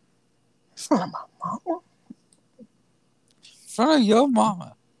in front of my mama, In front of your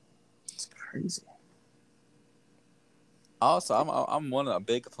mama. it's crazy. Also, I'm one of the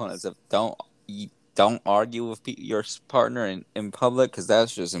big opponents of don't argue with your partner in public, because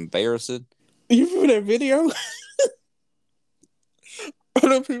that's just embarrassing. You remember that video? Of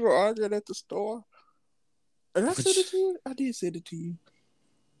the people arguing at the store. Did I send it Which to you? I did send it to you.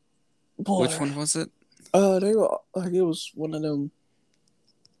 Which Boy, one was it? they were like it was one of them.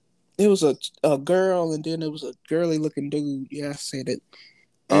 It was a girl, and then it was a girly looking dude. Yeah, I said it.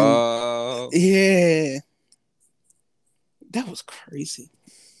 And Oh, yeah, that was crazy.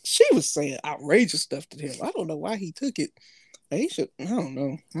 She was saying outrageous stuff to him. I don't know why he took it. He should. I don't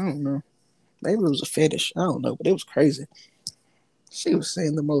know. I don't know. Maybe it was a fetish. I don't know, but it was crazy. She was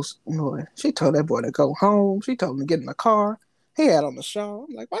saying the most. Boy, she told that boy to go home. She told him to get in the car. He had on the shawl.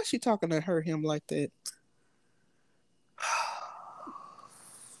 I'm like, why is she talking to him like that?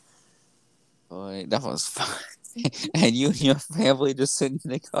 boy, that was fun. And you and your family just sitting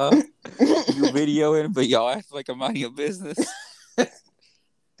in the car, you videoing, but y'all act like I'm minding your business.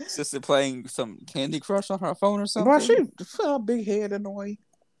 Sister playing some Candy Crush on her phone or Boy, she something. fell big head in the way.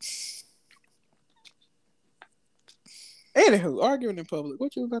 Anywho, arguing in public.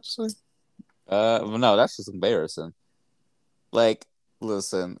 What you about to say? Well, no, that's just embarrassing. Like,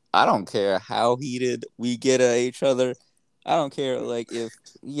 listen, I don't care how heated we get at each other. I don't care, like, if,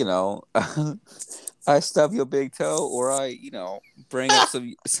 you know, I stub your big toe or I, bring up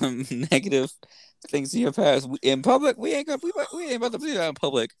some negative things in your past. In public, we ain't about to do that in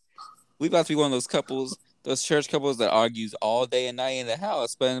public. We about to be one of those couples, those church couples that argues all day and night in the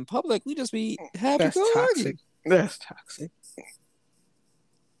house, but in public, we just be That's happy-go-lucky. toxic. That's toxic.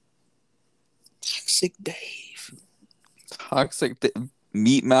 Toxic Dave. Toxic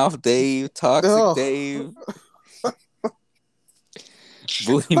Meat Mouth Dave, Toxic Oh, Dave,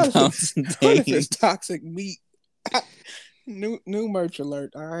 Booty what if it? Bouncing What if it's Dave. toxic meat? New merch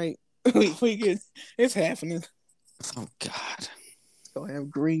alert. All right, we get it's happening. Oh God. It's gonna have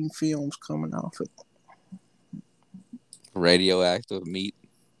green films coming off it. Radioactive meat.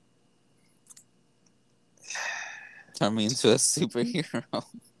 Turn me into a superhero.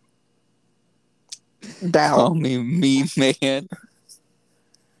 Doubt. Call me Meat Man.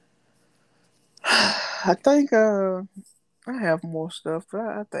 I think I have more stuff, but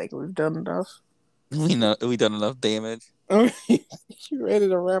I think we've done enough. We done enough damage. You ready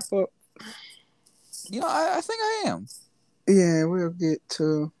to wrap up? I think I am. Yeah, we'll get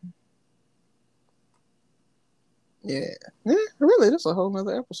to. Yeah, yeah. Really, that's a whole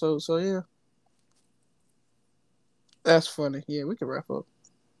nother episode. So yeah, that's funny. Yeah, we can wrap up.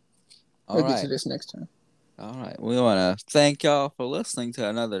 All We'll get to right. this next time. All right. We want to thank y'all for listening to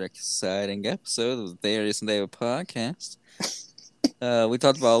another exciting episode of the Darius and David podcast. We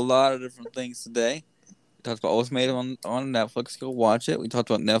talked about a lot of different things today. We talked about Ultimatum on Netflix. Go watch it. We talked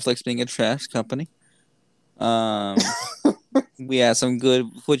about Netflix being a trash company. We had some good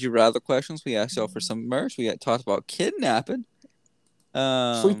Would You Rather questions. We asked y'all for some merch. We had talked about kidnapping. We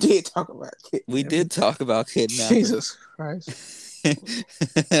Um, did talk about we kidnapping. did talk about kidnapping. Jesus Christ.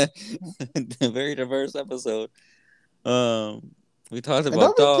 A very diverse episode. Um, we talked And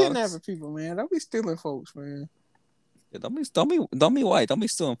about don't be dogs. kidnapping people, man. Don't be stealing folks, man. Yeah, don't be white. Don't be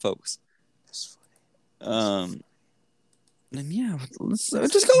stealing folks. That's funny. Um, and yeah, That's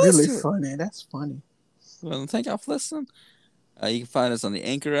just go really listen to it. funny. That's funny. Well, thank y'all for listening. You can find us on the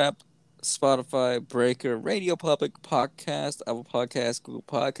Anchor app, Spotify, Breaker, Radio Public, Podcast, Apple Podcasts, Google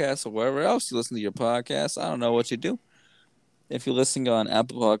Podcasts, or wherever else you listen to your podcasts. I don't know what you do. If you're listening on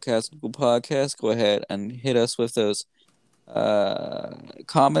Apple Podcasts, Google Podcasts, go ahead and hit us with those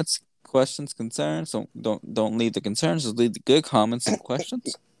comments, questions, concerns. Don't leave the concerns. Just leave the good comments and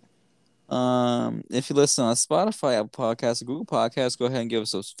questions. If you listen on Spotify, Apple Podcasts, or Google Podcasts, go ahead and give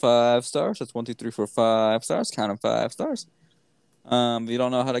us those 5 stars. That's 1, 2, 3, 4, 5 stars. Count them 5 stars. If you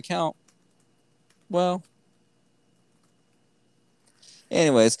don't know how to count, well,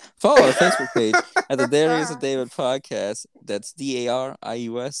 anyways, follow our Facebook page at the Darius and David podcast. That's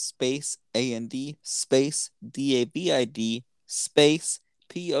DARIUS space AND space DABID space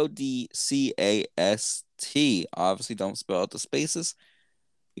PODCAST. Obviously, don't spell out the spaces.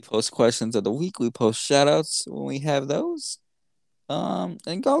 We post questions of the week. We post shout outs when we have those.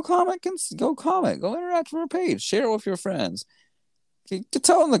 And go comment. Go interact with our page. Share it with your friends.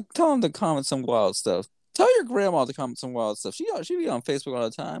 Tell them to comment some wild stuff. Tell your grandma to comment some wild stuff. She be on Facebook all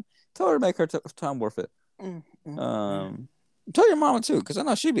the time. Tell her to make her time worth it. Um, Tell your mama too, because I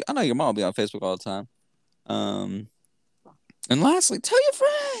know your mom will be on Facebook all the time. And lastly, tell your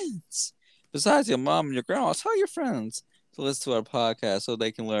friends. Besides your mom and your grandma, tell your friends to listen to our podcast so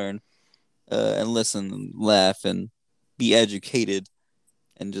they can learn, and listen, and laugh, and be educated,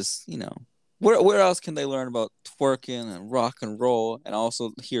 and just where else can they learn about twerking and rock and roll, and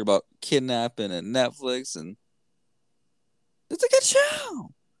also hear about kidnapping and Netflix, and it's a good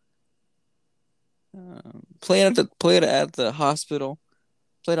show. Play it at the hospital.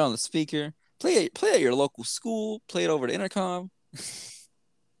 Play it on the speaker. Play it at your local school. Play it over the intercom.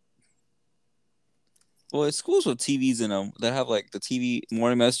 Well, it's schools with TVs in them that have like the TV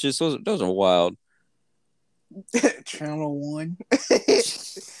morning messages. Those are wild. Channel One.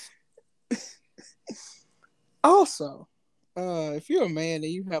 Also, if you're a man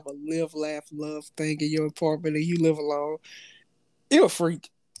and you have a live, laugh, love thing in your apartment and you live alone, you're a freak.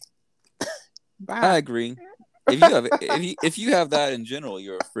 I Bye. agree. If you have that in general,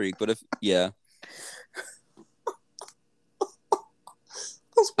 you're a freak. But if yeah,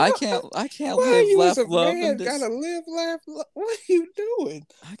 Why, I can't why live, you as laugh, a love in man gotta this. live, laugh, love? What are you doing?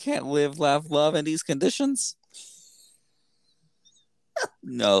 I can't live, laugh, love in these conditions.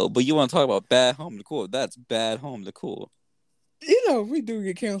 No, but you want to talk about bad home decor? That's bad home decor. You know, if we do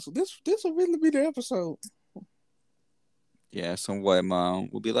get canceled, this will really be the episode. Yeah, some white mom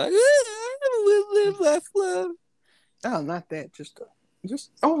will be like, live, laugh, love. No, not that. Just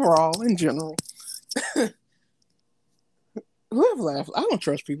overall in general. Live, laugh. I don't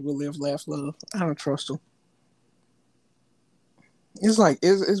trust people who live, laugh, love. I don't trust them. It's like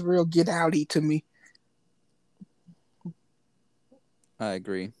it's real get outy to me. I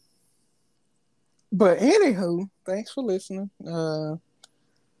agree. But anywho, thanks for listening. Once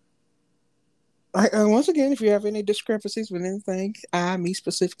again, if you have any discrepancies with anything, me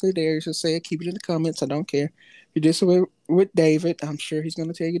specifically, Darius just said, keep it in the comments. I don't care. If you disagree with David, I'm sure he's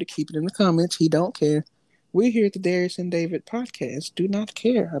going to tell you to keep it in the comments. He don't care. We here at the Darius and David podcast do not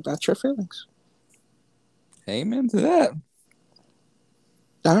care about your feelings. Amen to that.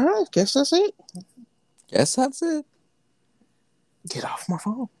 All right, guess that's it. Guess that's it. Get off my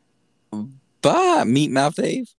phone. Bye, Meat Mouth Dave.